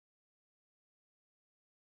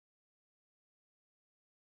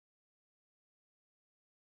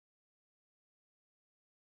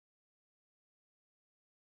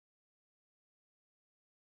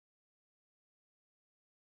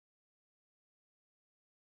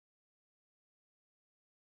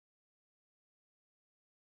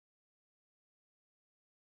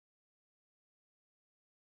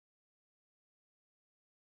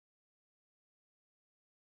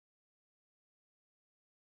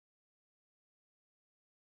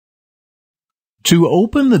 To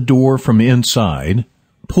open the door from inside,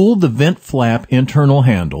 pull the vent flap internal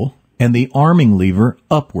handle and the arming lever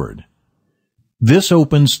upward. This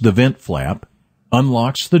opens the vent flap,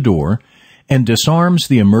 unlocks the door, and disarms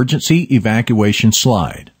the emergency evacuation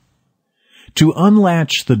slide. To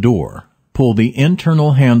unlatch the door, pull the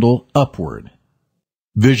internal handle upward.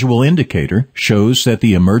 Visual indicator shows that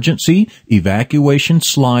the emergency evacuation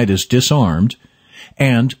slide is disarmed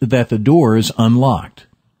and that the door is unlocked.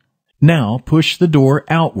 Now push the door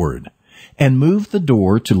outward and move the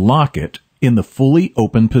door to lock it in the fully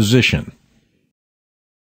open position.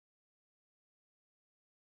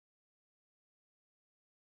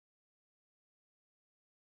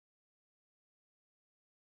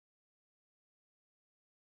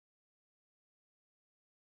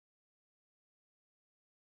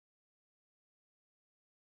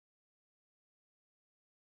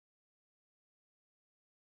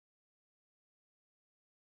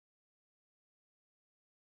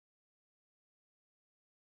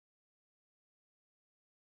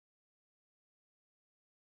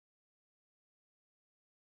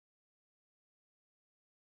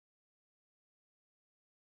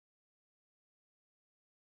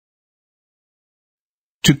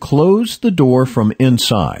 To close the door from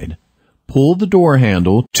inside, pull the door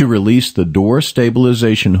handle to release the door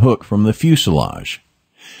stabilization hook from the fuselage.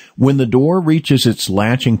 When the door reaches its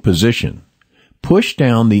latching position, push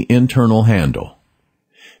down the internal handle.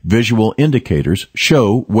 Visual indicators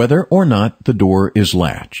show whether or not the door is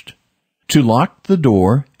latched. To lock the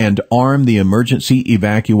door and arm the emergency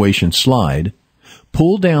evacuation slide,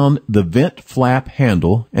 pull down the vent flap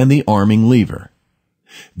handle and the arming lever.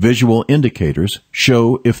 Visual indicators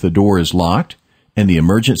show if the door is locked and the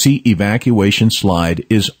emergency evacuation slide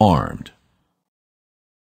is armed.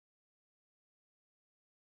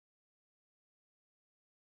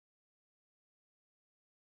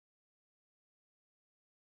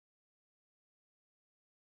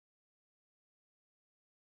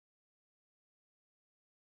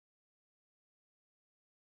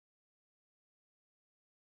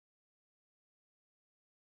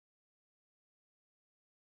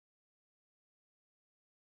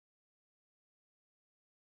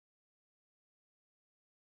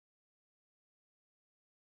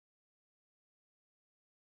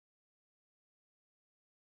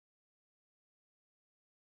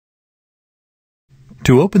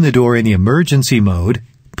 To open the door in the emergency mode,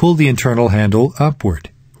 pull the internal handle upward,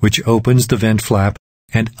 which opens the vent flap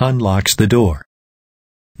and unlocks the door.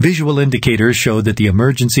 Visual indicators show that the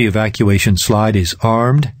emergency evacuation slide is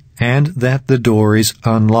armed and that the door is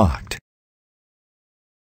unlocked.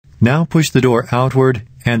 Now push the door outward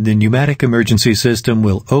and the pneumatic emergency system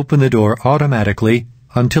will open the door automatically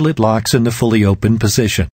until it locks in the fully open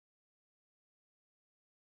position.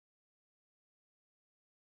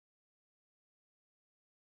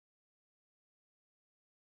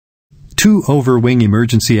 Two overwing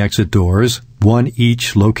emergency exit doors, one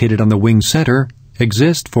each located on the wing center,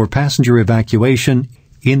 exist for passenger evacuation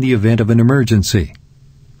in the event of an emergency.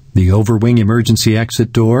 The overwing emergency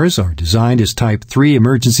exit doors are designed as Type 3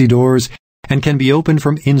 emergency doors and can be opened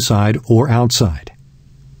from inside or outside.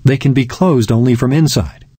 They can be closed only from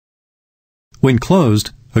inside. When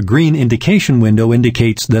closed, a green indication window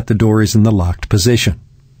indicates that the door is in the locked position.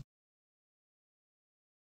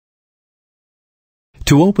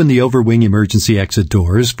 To open the overwing emergency exit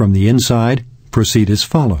doors from the inside, proceed as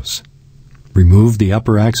follows. Remove the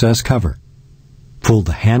upper access cover. Pull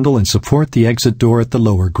the handle and support the exit door at the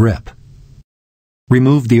lower grip.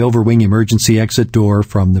 Remove the overwing emergency exit door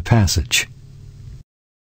from the passage.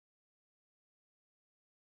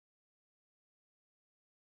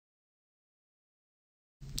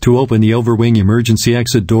 To open the overwing emergency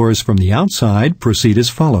exit doors from the outside, proceed as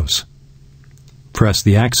follows. Press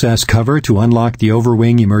the access cover to unlock the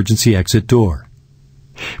overwing emergency exit door.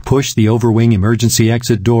 Push the overwing emergency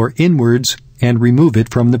exit door inwards and remove it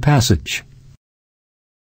from the passage.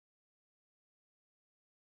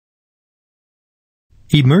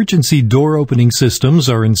 Emergency door opening systems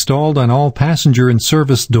are installed on all passenger and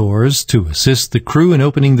service doors to assist the crew in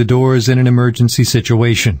opening the doors in an emergency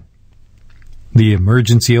situation. The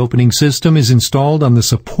emergency opening system is installed on the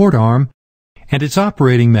support arm and its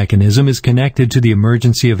operating mechanism is connected to the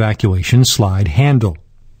emergency evacuation slide handle.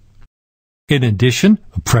 In addition,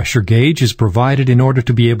 a pressure gauge is provided in order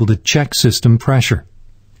to be able to check system pressure.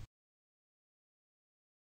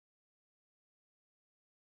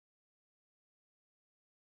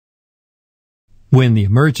 When the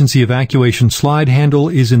emergency evacuation slide handle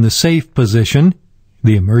is in the safe position,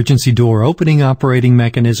 the emergency door opening operating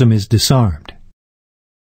mechanism is disarmed.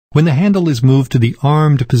 When the handle is moved to the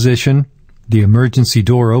armed position, The emergency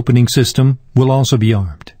door opening system will also be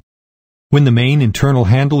armed. When the main internal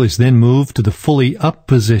handle is then moved to the fully up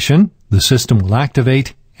position, the system will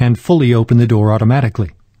activate and fully open the door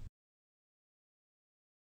automatically.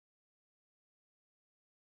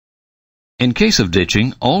 In case of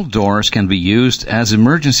ditching, all doors can be used as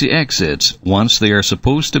emergency exits once they are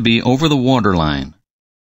supposed to be over the waterline.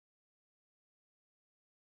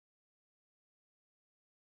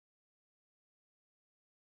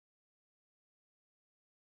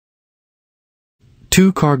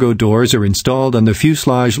 Two cargo doors are installed on the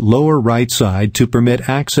fuselage lower right side to permit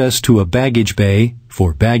access to a baggage bay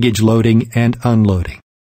for baggage loading and unloading.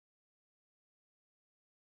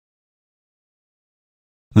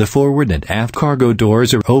 The forward and aft cargo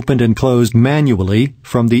doors are opened and closed manually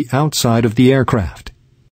from the outside of the aircraft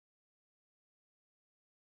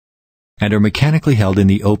and are mechanically held in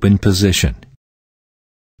the open position.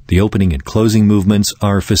 The opening and closing movements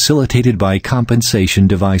are facilitated by compensation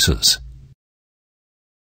devices.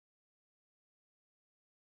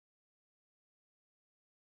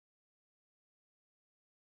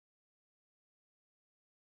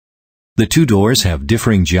 The two doors have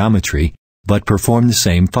differing geometry, but perform the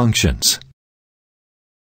same functions.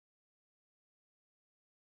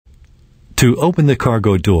 To open the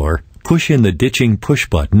cargo door, push in the ditching push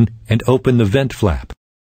button and open the vent flap.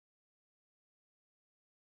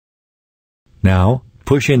 Now,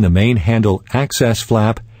 push in the main handle access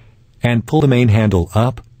flap and pull the main handle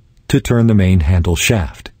up to turn the main handle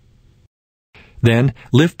shaft. Then,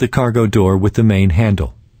 lift the cargo door with the main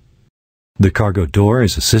handle. The cargo door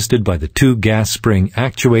is assisted by the two gas spring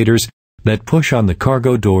actuators that push on the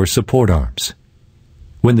cargo door support arms.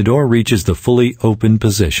 When the door reaches the fully open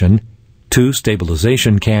position, two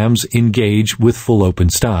stabilization cams engage with full open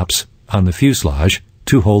stops on the fuselage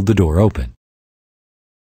to hold the door open.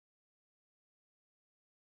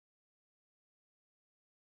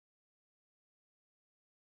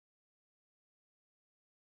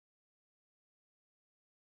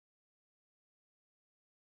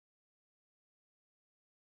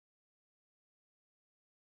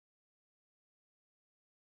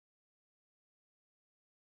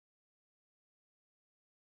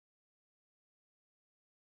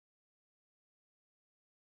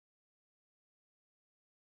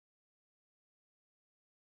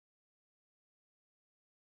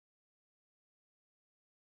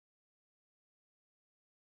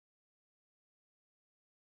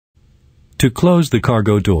 To close the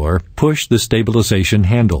cargo door, push the stabilization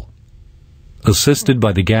handle. Assisted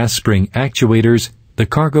by the gas spring actuators, the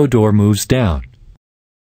cargo door moves down.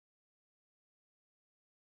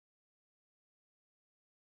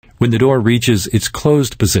 When the door reaches its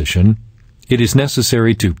closed position, it is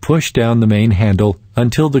necessary to push down the main handle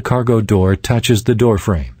until the cargo door touches the door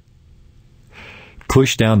frame.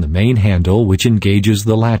 Push down the main handle, which engages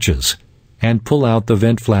the latches, and pull out the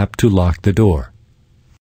vent flap to lock the door.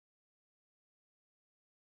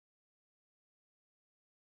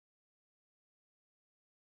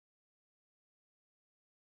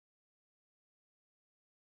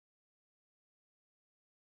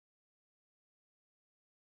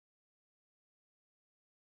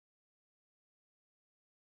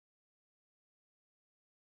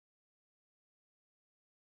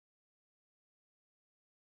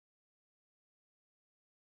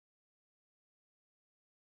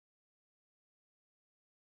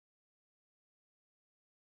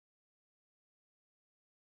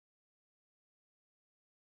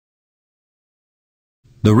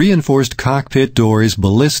 The reinforced cockpit door is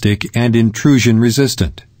ballistic and intrusion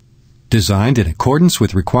resistant, designed in accordance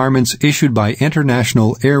with requirements issued by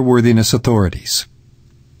international airworthiness authorities.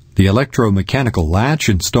 The electromechanical latch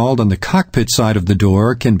installed on the cockpit side of the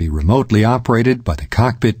door can be remotely operated by the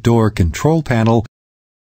cockpit door control panel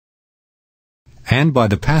and by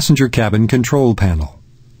the passenger cabin control panel.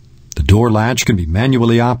 The door latch can be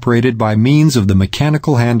manually operated by means of the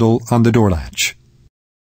mechanical handle on the door latch.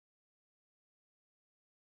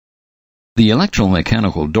 The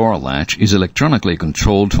electromechanical door latch is electronically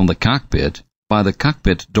controlled from the cockpit by the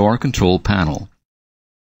cockpit door control panel.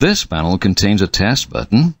 This panel contains a test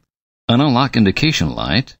button, an unlock indication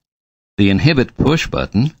light, the inhibit push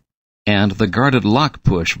button, and the guarded lock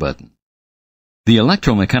push button. The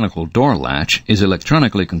electromechanical door latch is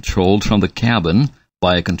electronically controlled from the cabin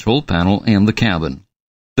by a control panel in the cabin.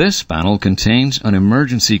 This panel contains an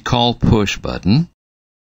emergency call push button,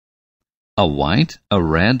 a white, a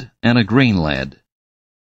red, and a green LED.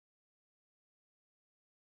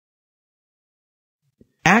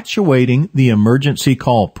 Actuating the emergency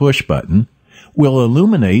call push button will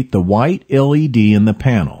illuminate the white LED in the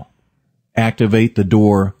panel, activate the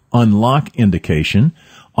door unlock indication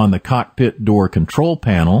on the cockpit door control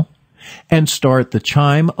panel and start the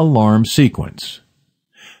chime alarm sequence.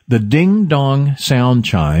 The ding-dong sound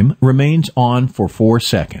chime remains on for 4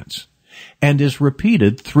 seconds and is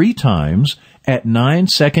repeated 3 times at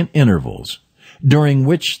 9-second intervals, during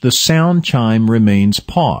which the sound chime remains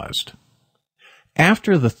paused.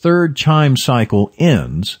 After the 3rd chime cycle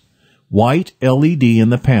ends, white LED in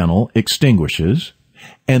the panel extinguishes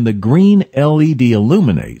and the green LED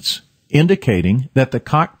illuminates, indicating that the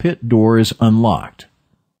cockpit door is unlocked.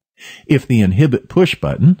 If the inhibit push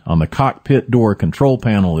button on the cockpit door control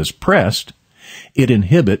panel is pressed, it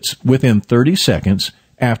inhibits within 30 seconds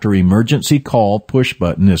after emergency call push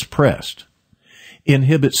button is pressed.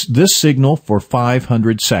 Inhibits this signal for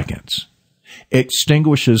 500 seconds.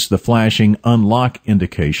 Extinguishes the flashing unlock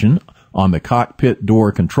indication on the cockpit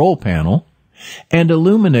door control panel and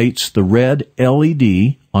illuminates the red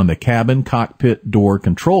LED on the cabin cockpit door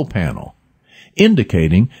control panel,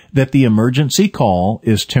 indicating that the emergency call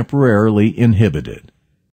is temporarily inhibited.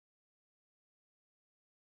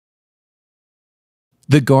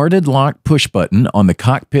 The guarded lock push button on the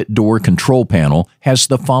cockpit door control panel has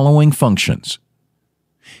the following functions.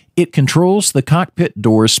 It controls the cockpit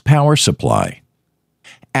door's power supply,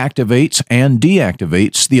 activates and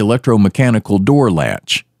deactivates the electromechanical door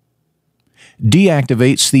latch,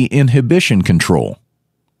 deactivates the inhibition control,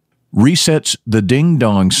 resets the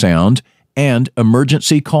ding-dong sound and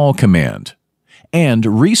emergency call command, and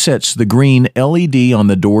resets the green LED on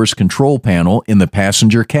the door's control panel in the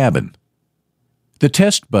passenger cabin. The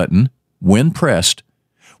test button, when pressed,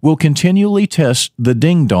 will continually test the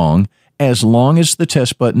ding-dong as long as the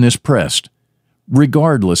test button is pressed,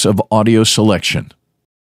 regardless of audio selection.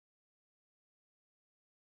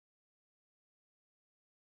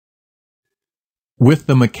 With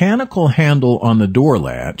the mechanical handle on the door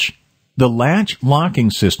latch, the latch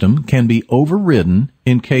locking system can be overridden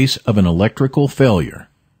in case of an electrical failure.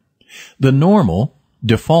 The normal,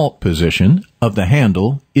 default position of the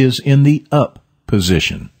handle is in the up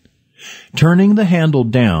position. Turning the handle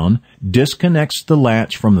down disconnects the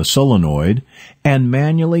latch from the solenoid and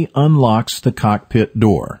manually unlocks the cockpit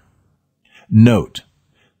door. Note: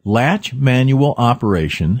 latch manual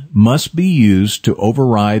operation must be used to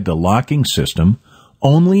override the locking system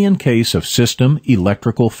only in case of system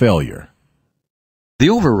electrical failure. The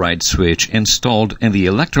override switch installed in the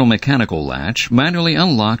electromechanical latch manually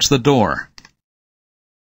unlocks the door.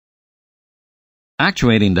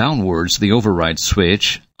 Actuating downwards the override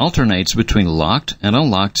switch alternates between locked and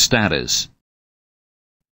unlocked status.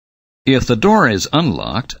 If the door is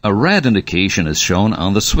unlocked, a red indication is shown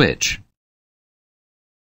on the switch.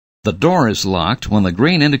 The door is locked when the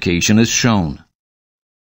green indication is shown.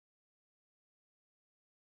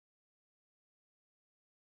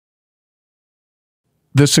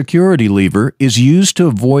 The security lever is used to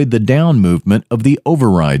avoid the down movement of the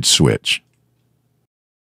override switch.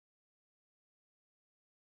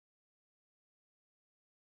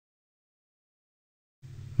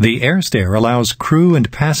 The airstair allows crew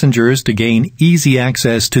and passengers to gain easy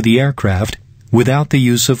access to the aircraft without the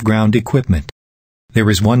use of ground equipment. There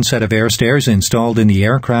is one set of airstairs installed in the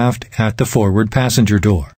aircraft at the forward passenger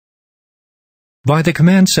door. By the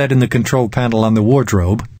command set in the control panel on the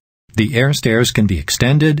wardrobe, the airstairs can be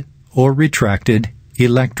extended or retracted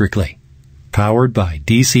electrically, powered by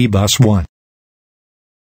DC bus 1.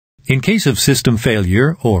 In case of system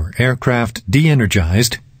failure or aircraft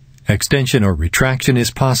de-energized, extension or retraction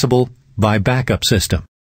is possible by backup system.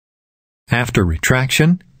 After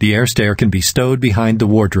retraction, the airstair can be stowed behind the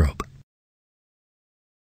wardrobe.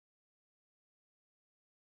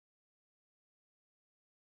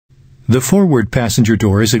 The forward passenger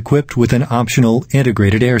door is equipped with an optional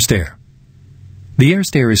integrated airstair. The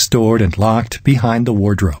airstair is stored and locked behind the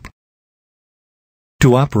wardrobe.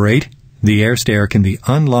 To operate, the airstair can be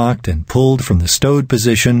unlocked and pulled from the stowed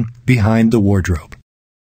position behind the wardrobe.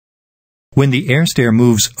 When the airstair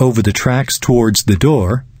moves over the tracks towards the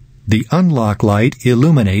door, the unlock light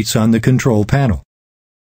illuminates on the control panel.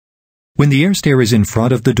 When the airstair is in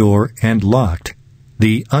front of the door and locked,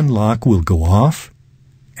 the unlock will go off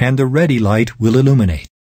and the ready light will illuminate.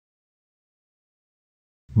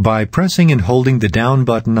 By pressing and holding the down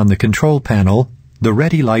button on the control panel, the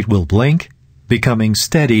ready light will blink, becoming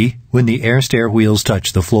steady when the airstair wheels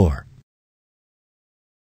touch the floor.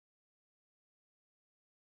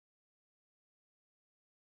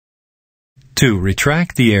 To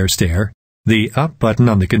retract the airstair, the up button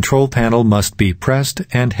on the control panel must be pressed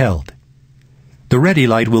and held. The ready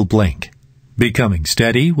light will blink, becoming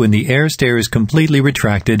steady when the airstair is completely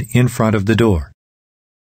retracted in front of the door.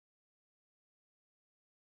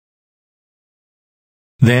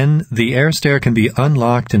 Then the air stair can be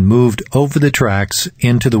unlocked and moved over the tracks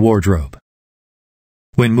into the wardrobe.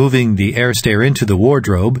 When moving the air stair into the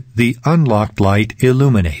wardrobe, the unlocked light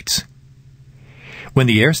illuminates. When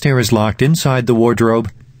the air stair is locked inside the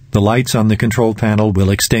wardrobe, the lights on the control panel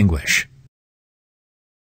will extinguish.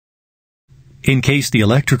 In case the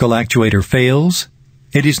electrical actuator fails,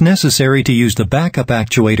 it is necessary to use the backup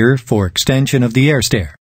actuator for extension of the air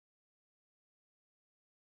stair.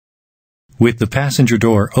 With the passenger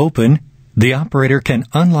door open, the operator can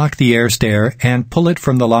unlock the air stair and pull it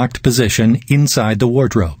from the locked position inside the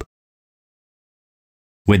wardrobe.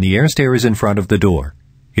 When the air stair is in front of the door,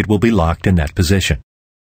 it will be locked in that position.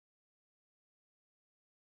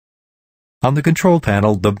 On the control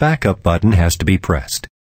panel, the backup button has to be pressed,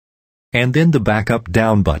 and then the backup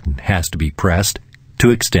down button has to be pressed to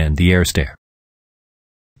extend the air stair.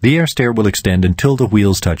 The air stair will extend until the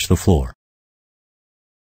wheels touch the floor.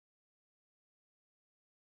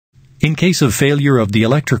 In case of failure of the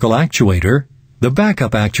electrical actuator, the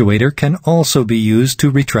backup actuator can also be used to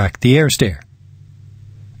retract the air stair.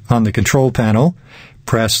 On the control panel,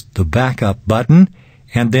 press the backup button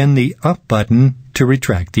and then the up button to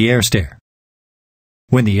retract the air stair.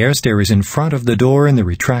 When the air stair is in front of the door in the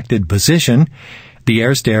retracted position, the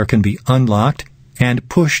air stair can be unlocked and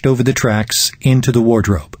pushed over the tracks into the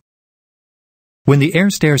wardrobe. When the air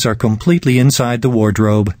stairs are completely inside the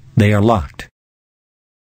wardrobe, they are locked.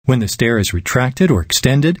 When the stair is retracted or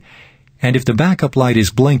extended, and if the backup light is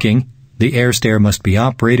blinking, the air stair must be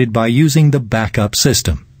operated by using the backup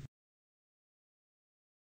system.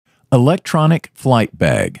 Electronic flight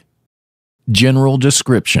bag. General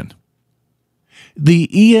description. The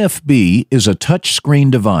EFB is a touchscreen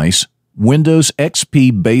device, Windows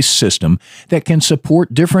XP-based system that can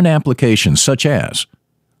support different applications such as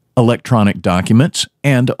electronic documents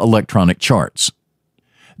and electronic charts.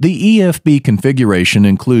 The EFB configuration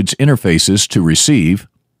includes interfaces to receive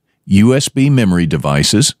USB memory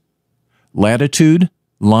devices, latitude,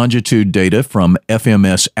 longitude data from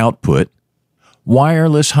FMS output,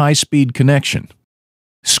 wireless high-speed connection,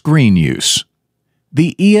 screen use.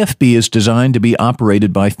 The EFB is designed to be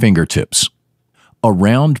operated by fingertips. A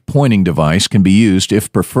round pointing device can be used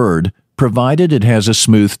if preferred, provided it has a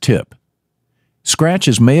smooth tip.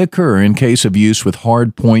 Scratches may occur in case of use with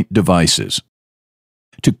hard point devices.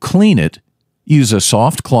 To clean it, use a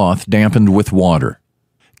soft cloth dampened with water.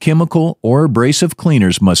 Chemical or abrasive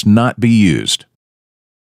cleaners must not be used.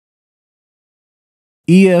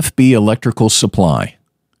 EFB electrical supply.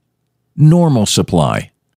 Normal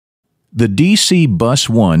supply. The DC Bus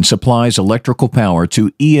 1 supplies electrical power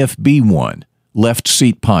to EFB 1, left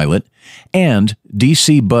seat pilot, and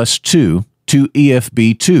DC Bus 2 to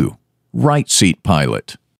EFB 2, right seat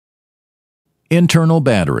pilot. Internal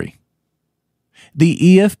battery. The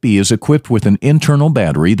EFB is equipped with an internal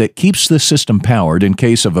battery that keeps the system powered in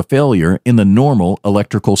case of a failure in the normal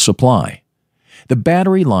electrical supply. The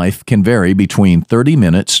battery life can vary between 30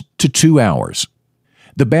 minutes to 2 hours.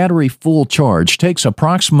 The battery full charge takes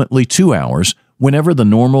approximately 2 hours whenever the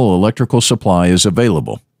normal electrical supply is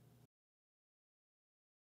available.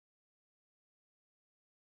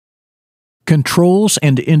 Controls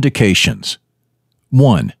and indications.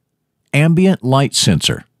 1. Ambient light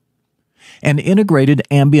sensor. An integrated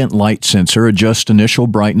ambient light sensor adjusts initial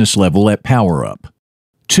brightness level at power up.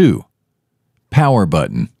 2. Power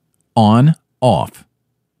button. On, off.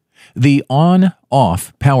 The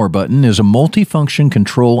on-off power button is a multifunction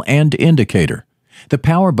control and indicator. The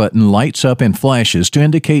power button lights up and flashes to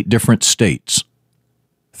indicate different states.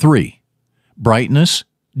 3. Brightness,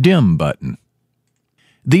 dim button.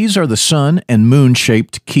 These are the sun and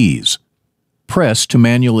moon-shaped keys. Press to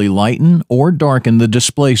manually lighten or darken the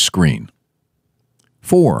display screen.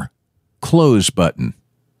 4. Close button.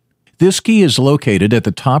 This key is located at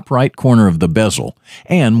the top right corner of the bezel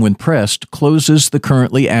and, when pressed, closes the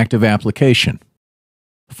currently active application.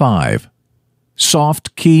 5.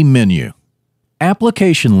 Soft key menu.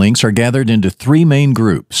 Application links are gathered into 3 main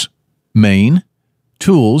groups: Main,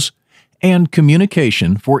 Tools, and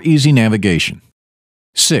Communication for easy navigation.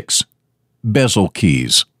 6. Bezel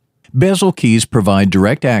keys. Bezel keys provide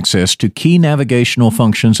direct access to key navigational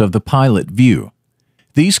functions of the pilot view.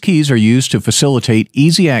 These keys are used to facilitate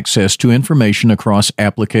easy access to information across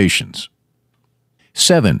applications.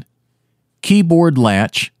 7. Keyboard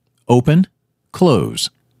latch, open, close.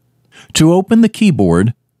 To open the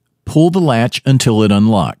keyboard, pull the latch until it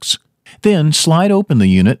unlocks. Then slide open the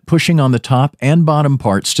unit, pushing on the top and bottom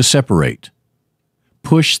parts to separate.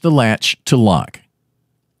 Push the latch to lock.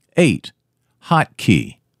 8.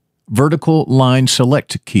 Hotkey, vertical line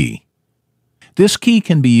select key. This key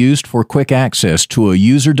can be used for quick access to a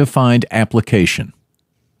user-defined application.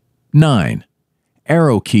 9.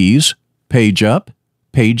 Arrow keys, page up,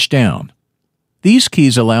 page down. These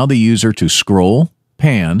keys allow the user to scroll,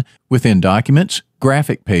 pan, within documents,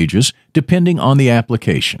 graphic pages, depending on the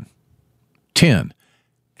application. 10.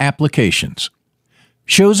 Applications.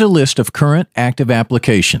 Shows a list of current active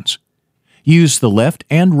applications. Use the left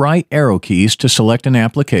and right arrow keys to select an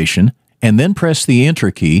application, and then press the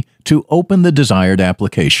Enter key to open the desired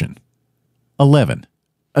application. 11.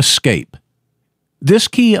 Escape. This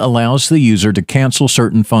key allows the user to cancel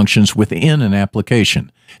certain functions within an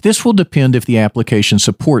application. This will depend if the application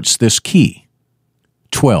supports this key.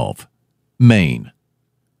 12. Main.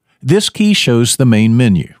 This key shows the main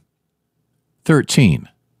menu. 13.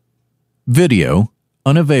 Video,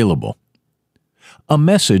 unavailable. A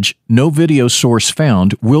message, "No video source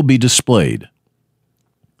found," will be displayed.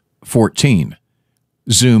 14.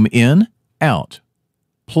 Zoom in, out.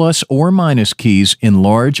 Plus or minus keys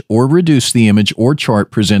enlarge or reduce the image or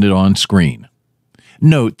chart presented on screen.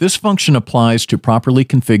 Note, this function applies to properly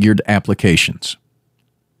configured applications.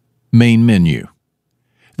 Main menu.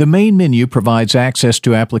 The main menu provides access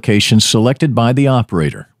to applications selected by the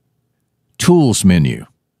operator. Tools menu.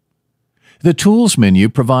 The Tools menu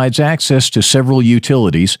provides access to several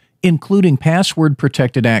utilities, including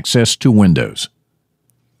password-protected access to Windows.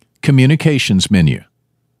 Communications menu.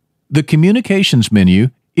 The Communications menu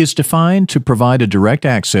is defined to provide a direct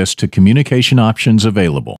access to communication options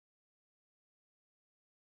available.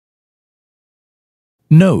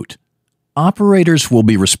 Note: operators will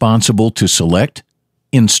be responsible to select,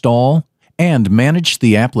 install, and manage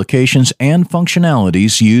the applications and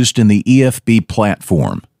functionalities used in the EFB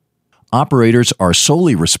platform. Operators are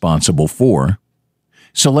solely responsible for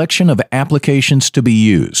selection of applications to be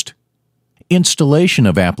used, installation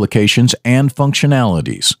of applications and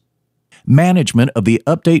functionalities, management of the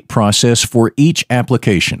update process for each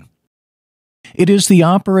application. It is the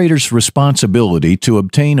operator's responsibility to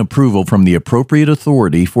obtain approval from the appropriate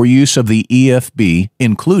authority for use of the EFB,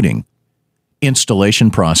 including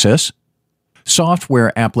installation process,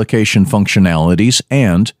 software application functionalities,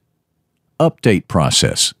 and update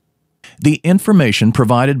process. The information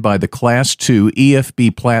provided by the Class II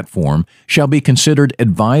EFB platform shall be considered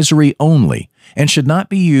advisory only and should not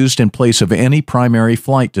be used in place of any primary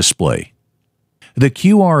flight display. The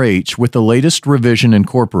QRH with the latest revision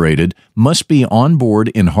incorporated must be on board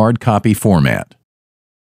in hard copy format.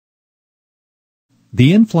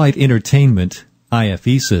 The in-flight entertainment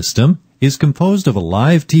IFE system is composed of a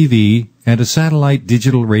live TV and a satellite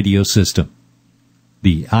digital radio system.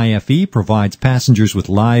 The IFE provides passengers with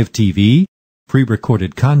live TV,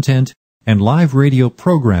 pre-recorded content, and live radio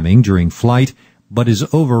programming during flight, but is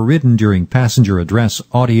overridden during passenger address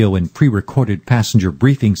audio and pre-recorded passenger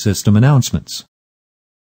briefing system announcements.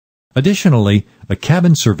 Additionally, a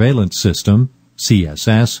cabin surveillance system,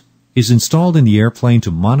 CSS, is installed in the airplane to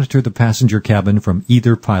monitor the passenger cabin from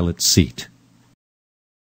either pilot's seat.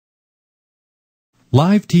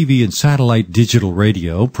 Live TV and satellite digital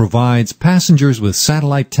radio provides passengers with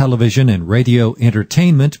satellite television and radio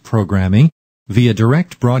entertainment programming via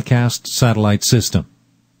direct broadcast satellite system.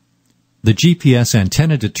 The GPS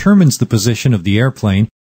antenna determines the position of the airplane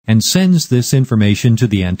and sends this information to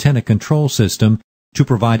the antenna control system to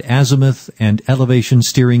provide azimuth and elevation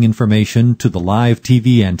steering information to the live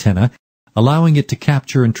TV antenna, allowing it to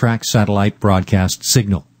capture and track satellite broadcast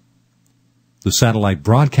signal. The satellite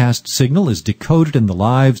broadcast signal is decoded in the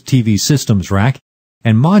live TV systems rack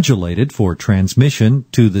and modulated for transmission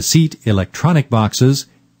to the seat electronic boxes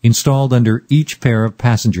installed under each pair of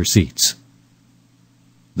passenger seats.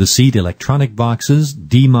 The seat electronic boxes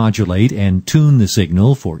demodulate and tune the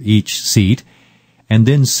signal for each seat and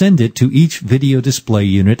then send it to each video display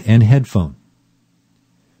unit and headphone.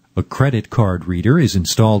 A credit card reader is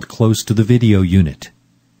installed close to the video unit.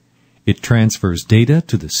 It transfers data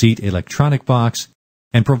to the seat electronic box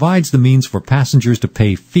and provides the means for passengers to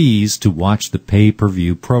pay fees to watch the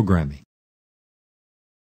pay-per-view programming.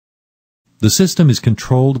 The system is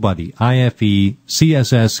controlled by the IFE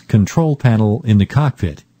CSS control panel in the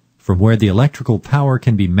cockpit, from where the electrical power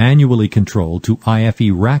can be manually controlled to IFE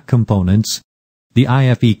rack components, the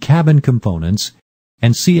IFE cabin components,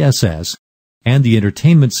 and CSS, and the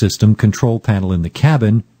entertainment system control panel in the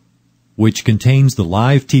cabin, which contains the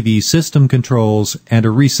live TV system controls and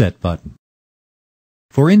a reset button.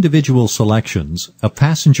 For individual selections, a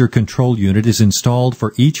passenger control unit is installed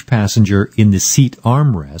for each passenger in the seat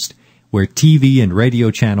armrest, where TV and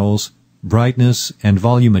radio channels, brightness, and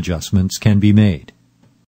volume adjustments can be made.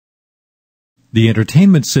 The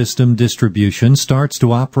entertainment system distribution starts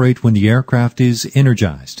to operate when the aircraft is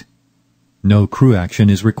energized. No crew action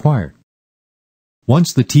is required.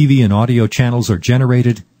 Once the TV and audio channels are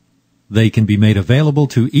generated, They can be made available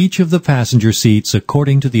to each of the passenger seats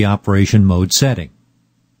according to the operation mode setting.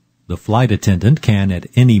 The flight attendant can at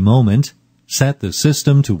any moment set the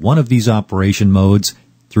system to one of these operation modes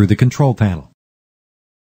through the control panel.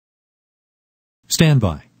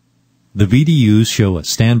 Standby. The VDUs show a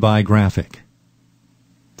standby graphic.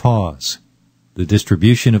 Pause. The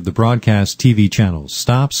distribution of the broadcast TV channels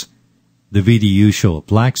stops. The VDUs show a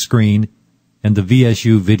black screen, and the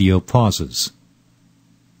VSU video pauses.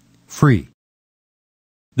 Free.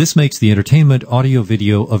 This makes the entertainment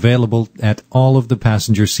audio-video available at all of the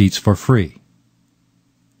passenger seats for free.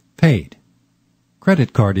 Paid.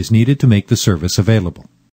 Credit card is needed to make the service available.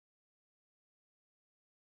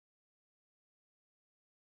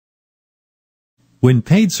 When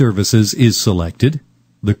paid services is selected,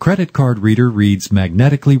 the credit card reader reads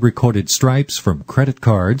magnetically recorded stripes from credit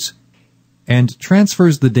cards and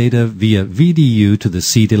transfers the data via VDU to the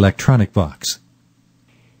seat electronic box.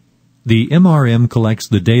 The MRM collects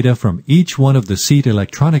the data from each one of the seat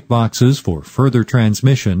electronic boxes for further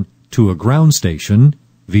transmission to a ground station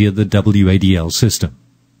via the WADL system.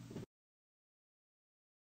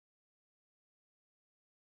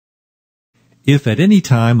 If at any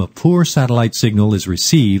time a poor satellite signal is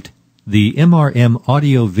received, the MRM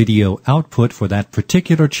audio-video output for that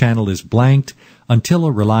particular channel is blanked until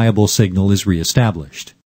a reliable signal is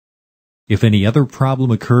reestablished. If any other problem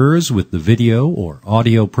occurs with the video or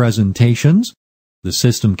audio presentations, the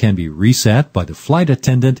system can be reset by the flight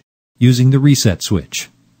attendant using the reset switch.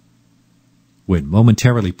 When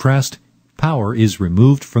momentarily pressed, power is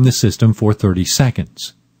removed from the system for 30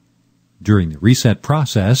 seconds. During the reset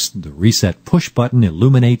process, the reset push button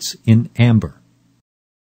illuminates in amber.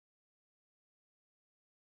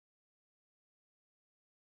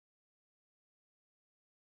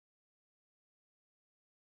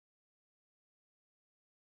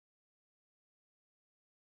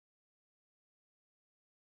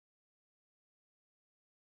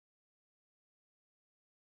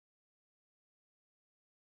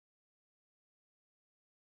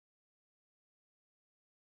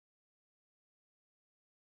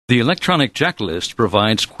 The electronic checklist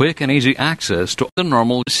provides quick and easy access to the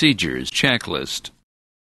normal procedures checklist.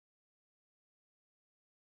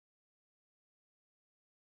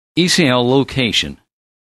 ECL location.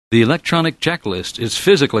 The electronic checklist is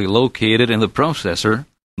physically located in the processor,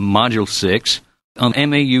 Module 6, on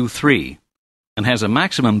MAU3, and has a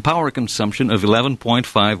maximum power consumption of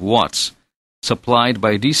 11.5 watts, supplied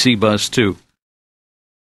by DC Bus 2.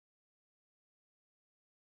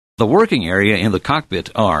 The working area in the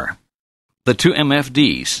cockpit are the two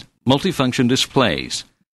MFDs, multifunction displays,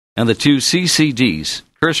 and the two CCDs,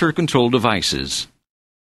 cursor control devices.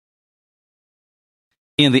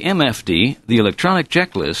 In the MFD, the electronic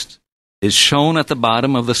checklist is shown at the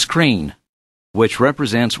bottom of the screen, which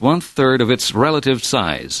represents 1/3 of its relative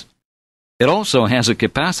size. It also has a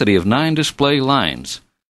capacity of 9 display lines,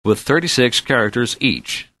 with 36 characters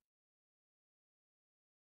each.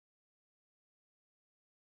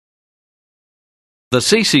 The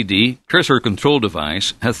CCD, cursor control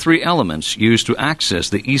device, has 3 elements used to access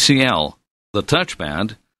the ECL, the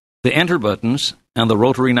touchpad, the enter buttons, and the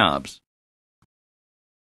rotary knobs.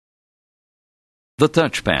 The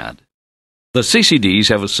touchpad. The CCDs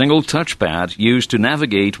have a single touchpad used to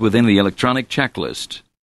navigate within the electronic checklist.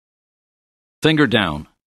 Finger down,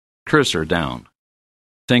 cursor down.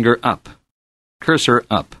 Finger up, cursor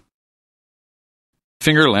up.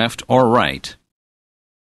 Finger left or right.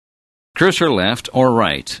 Cursor left or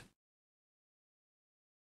right.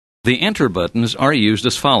 The enter buttons are used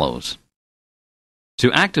as follows.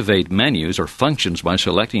 To activate menus or functions by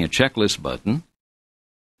selecting a checklist button,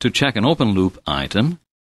 to check an open loop item,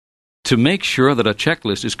 to make sure that a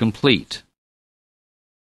checklist is complete.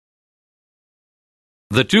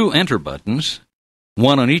 The 2 enter buttons,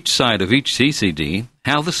 one on each side of each CCD,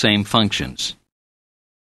 have the same functions.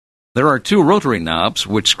 There are 2 rotary knobs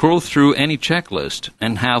which scroll through any checklist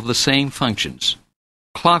and have the same functions.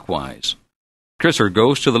 Clockwise, cursor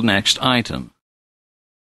goes to the next item.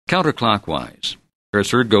 Counterclockwise,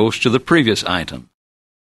 cursor goes to the previous item.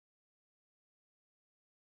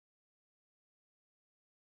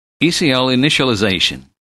 ECL initialization.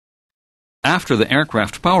 After the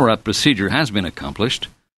aircraft power-up procedure has been accomplished,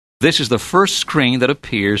 this is the first screen that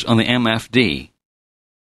appears on the MFD.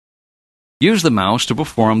 Use the mouse to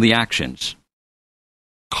perform the actions.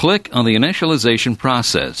 Click on the initialization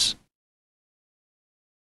process.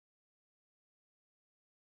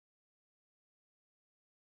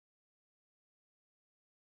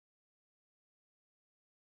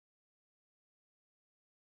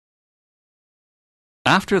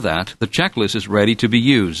 After that, the checklist is ready to be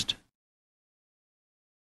used.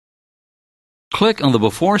 Click on the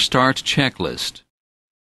Before Start checklist.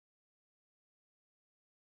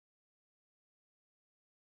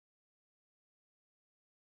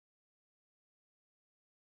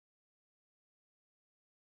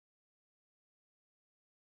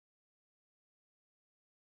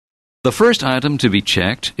 The first item to be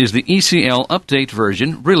checked is the ECL update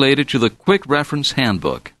version related to the Quick Reference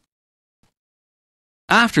Handbook.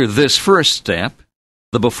 After this first step,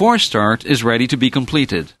 the Before Start is ready to be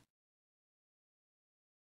completed.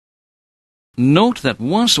 Note that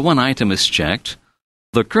once one item is checked,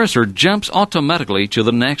 the cursor jumps automatically to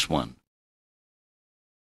the next one.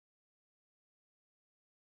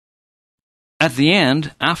 At the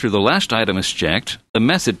end, after the last item is checked, the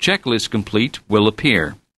method checklist complete will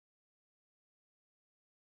appear.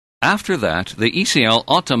 After that, the ECL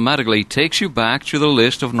automatically takes you back to the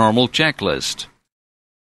list of normal checklist.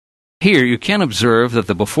 Here you can observe that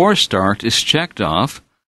the Before Start is checked off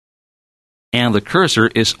and the cursor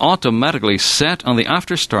is automatically set on the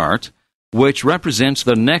After Start, which represents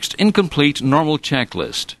the next incomplete normal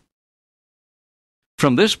checklist.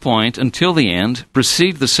 From this point until the end,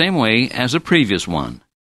 proceed the same way as the previous one.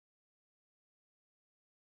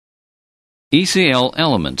 ECL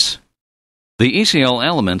elements. The ECL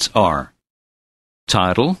elements are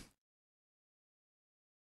title,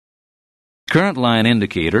 current line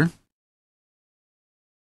indicator,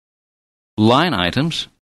 line items,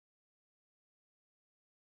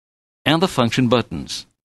 and the function buttons.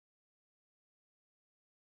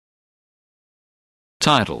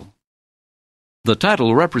 Title. The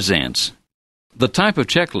title represents the type of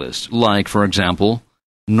checklist, like, for example,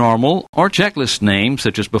 normal or checklist name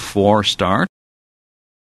such as Before Start,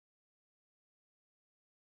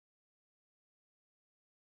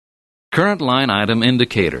 current line item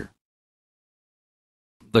indicator.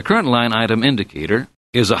 The current line item indicator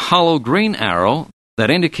is a hollow green arrow that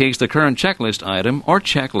indicates the current checklist item or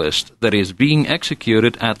checklist that is being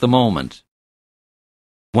executed at the moment.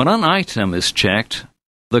 When an item is checked,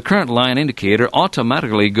 the current line indicator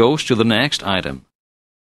automatically goes to the next item.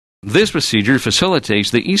 This procedure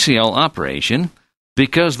facilitates the ECL operation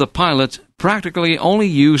because the pilot practically only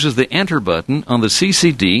uses the Enter button on the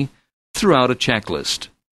CCD throughout a checklist.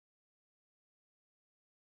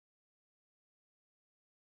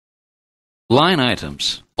 Line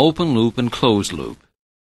items, open loop and closed loop.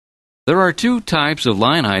 There are two types of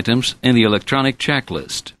line items in the electronic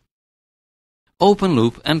checklist: open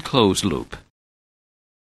loop and closed loop.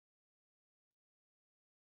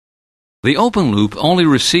 The open loop only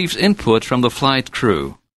receives input from the flight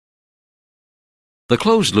crew. The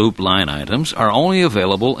closed loop line items are only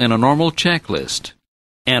available in a normal checklist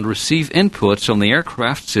and receive inputs from the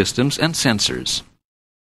aircraft systems and sensors.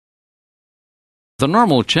 The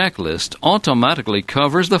normal checklist automatically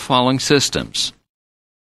covers the following systems: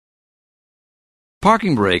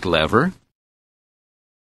 parking brake lever,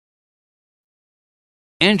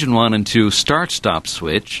 engine 1 and 2 start-stop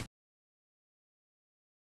switch,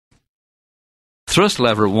 thrust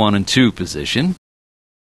lever 1 and 2 position,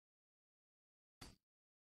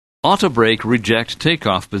 auto brake reject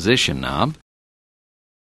takeoff position knob,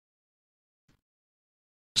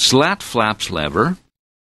 slat flaps lever,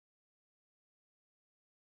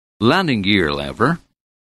 landing gear lever,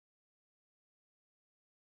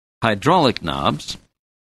 hydraulic knobs,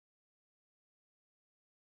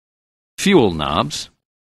 fuel knobs,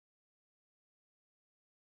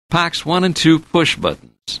 PAX 1 and 2 push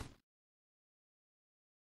buttons.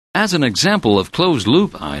 As an example of closed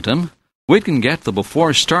loop item, we can get the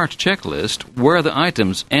Before Start checklist where the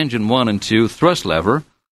items engine 1 and 2 thrust lever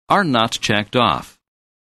are not checked off.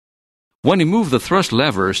 When you move the thrust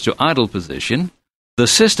levers to idle position, the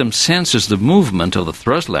system senses the movement of the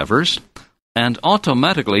thrust levers and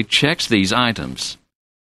automatically checks these items.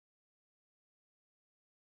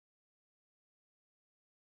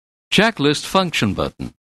 Checklist function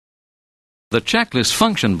button. The checklist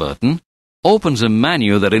function button opens a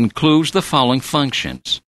menu that includes the following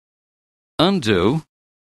functions: undo,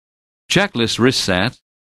 checklist reset,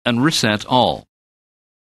 and reset all.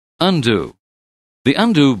 Undo. The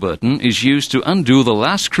undo button is used to undo the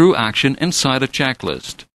last crew action inside a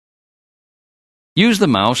checklist. Use the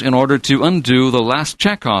mouse in order to undo the last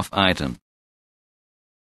checkoff item.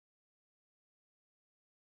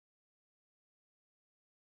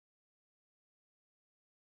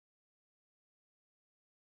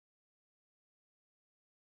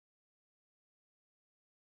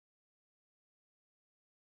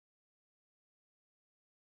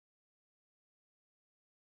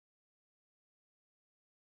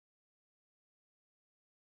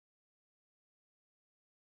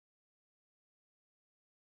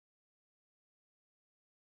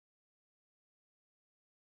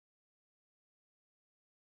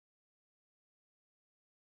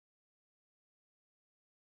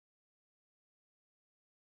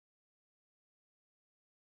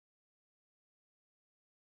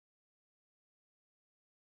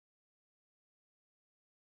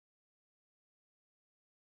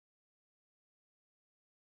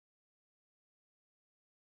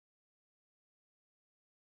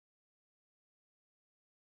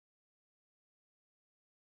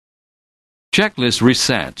 Checklist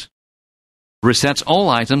Reset resets all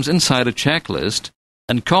items inside a checklist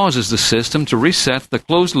and causes the system to reset the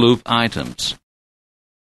closed-loop items.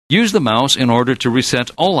 Use the mouse in order to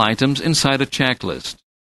reset all items inside a checklist.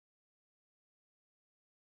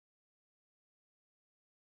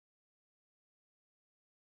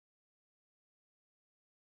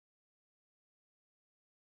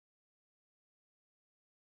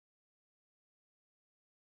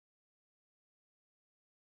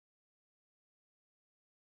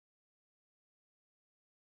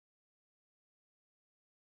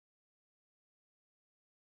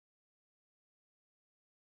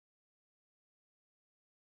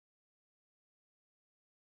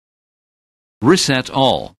 Reset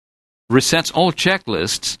All resets all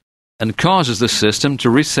checklists and causes the system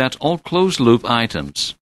to reset all closed-loop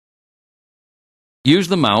items. Use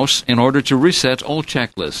the mouse in order to reset all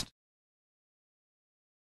checklists.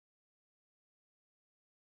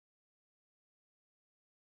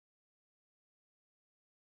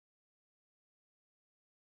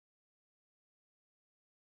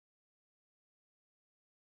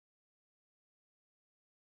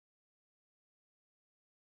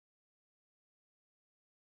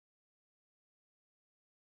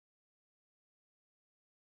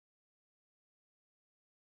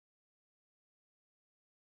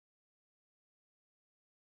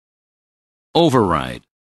 Override.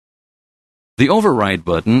 The Override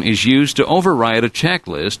button is used to override a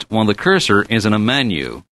checklist when the cursor is in a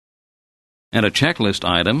menu, and a checklist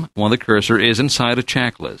item when the cursor is inside a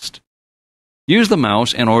checklist. Use the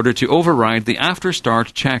mouse in order to override the After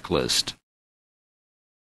Start checklist.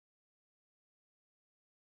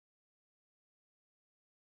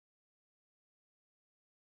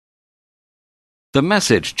 The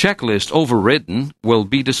message Checklist Overridden will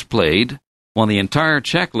be displayed when the entire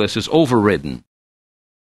checklist is overridden.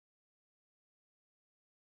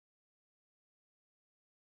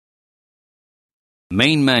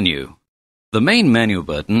 Main Menu. The Main Menu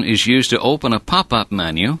button is used to open a pop-up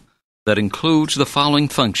menu that includes the following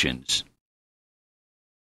functions.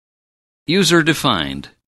 User-Defined.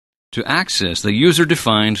 To access the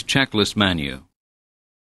user-defined checklist menu.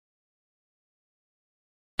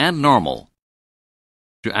 And Normal.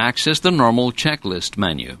 To access the normal checklist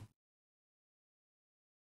menu.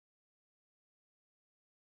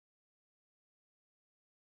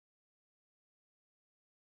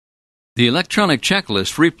 The electronic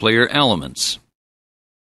checklist free player elements.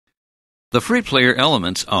 The free player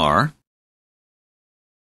elements are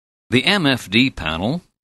the MFD panel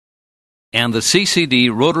and the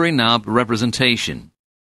CCD rotary knob representation.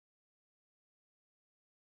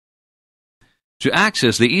 To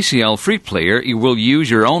access the ECL free player, you will use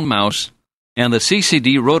your own mouse and the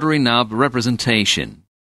CCD rotary knob representation.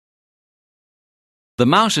 The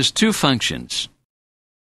mouse has two functions.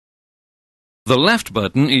 The left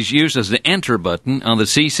button is used as the Enter button on the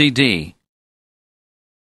CCD,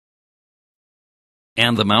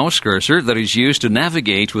 and the mouse cursor that is used to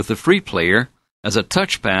navigate with the free player as a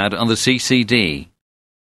touchpad on the CCD.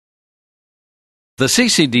 The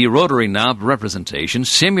CCD rotary knob representation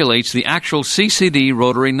simulates the actual CCD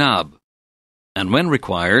rotary knob, and when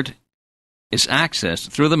required, is accessed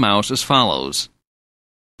through the mouse as follows.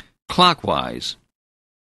 Clockwise.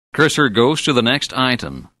 Cursor goes to the next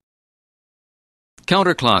item.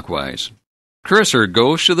 Counterclockwise. Cursor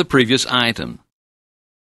goes to the previous item.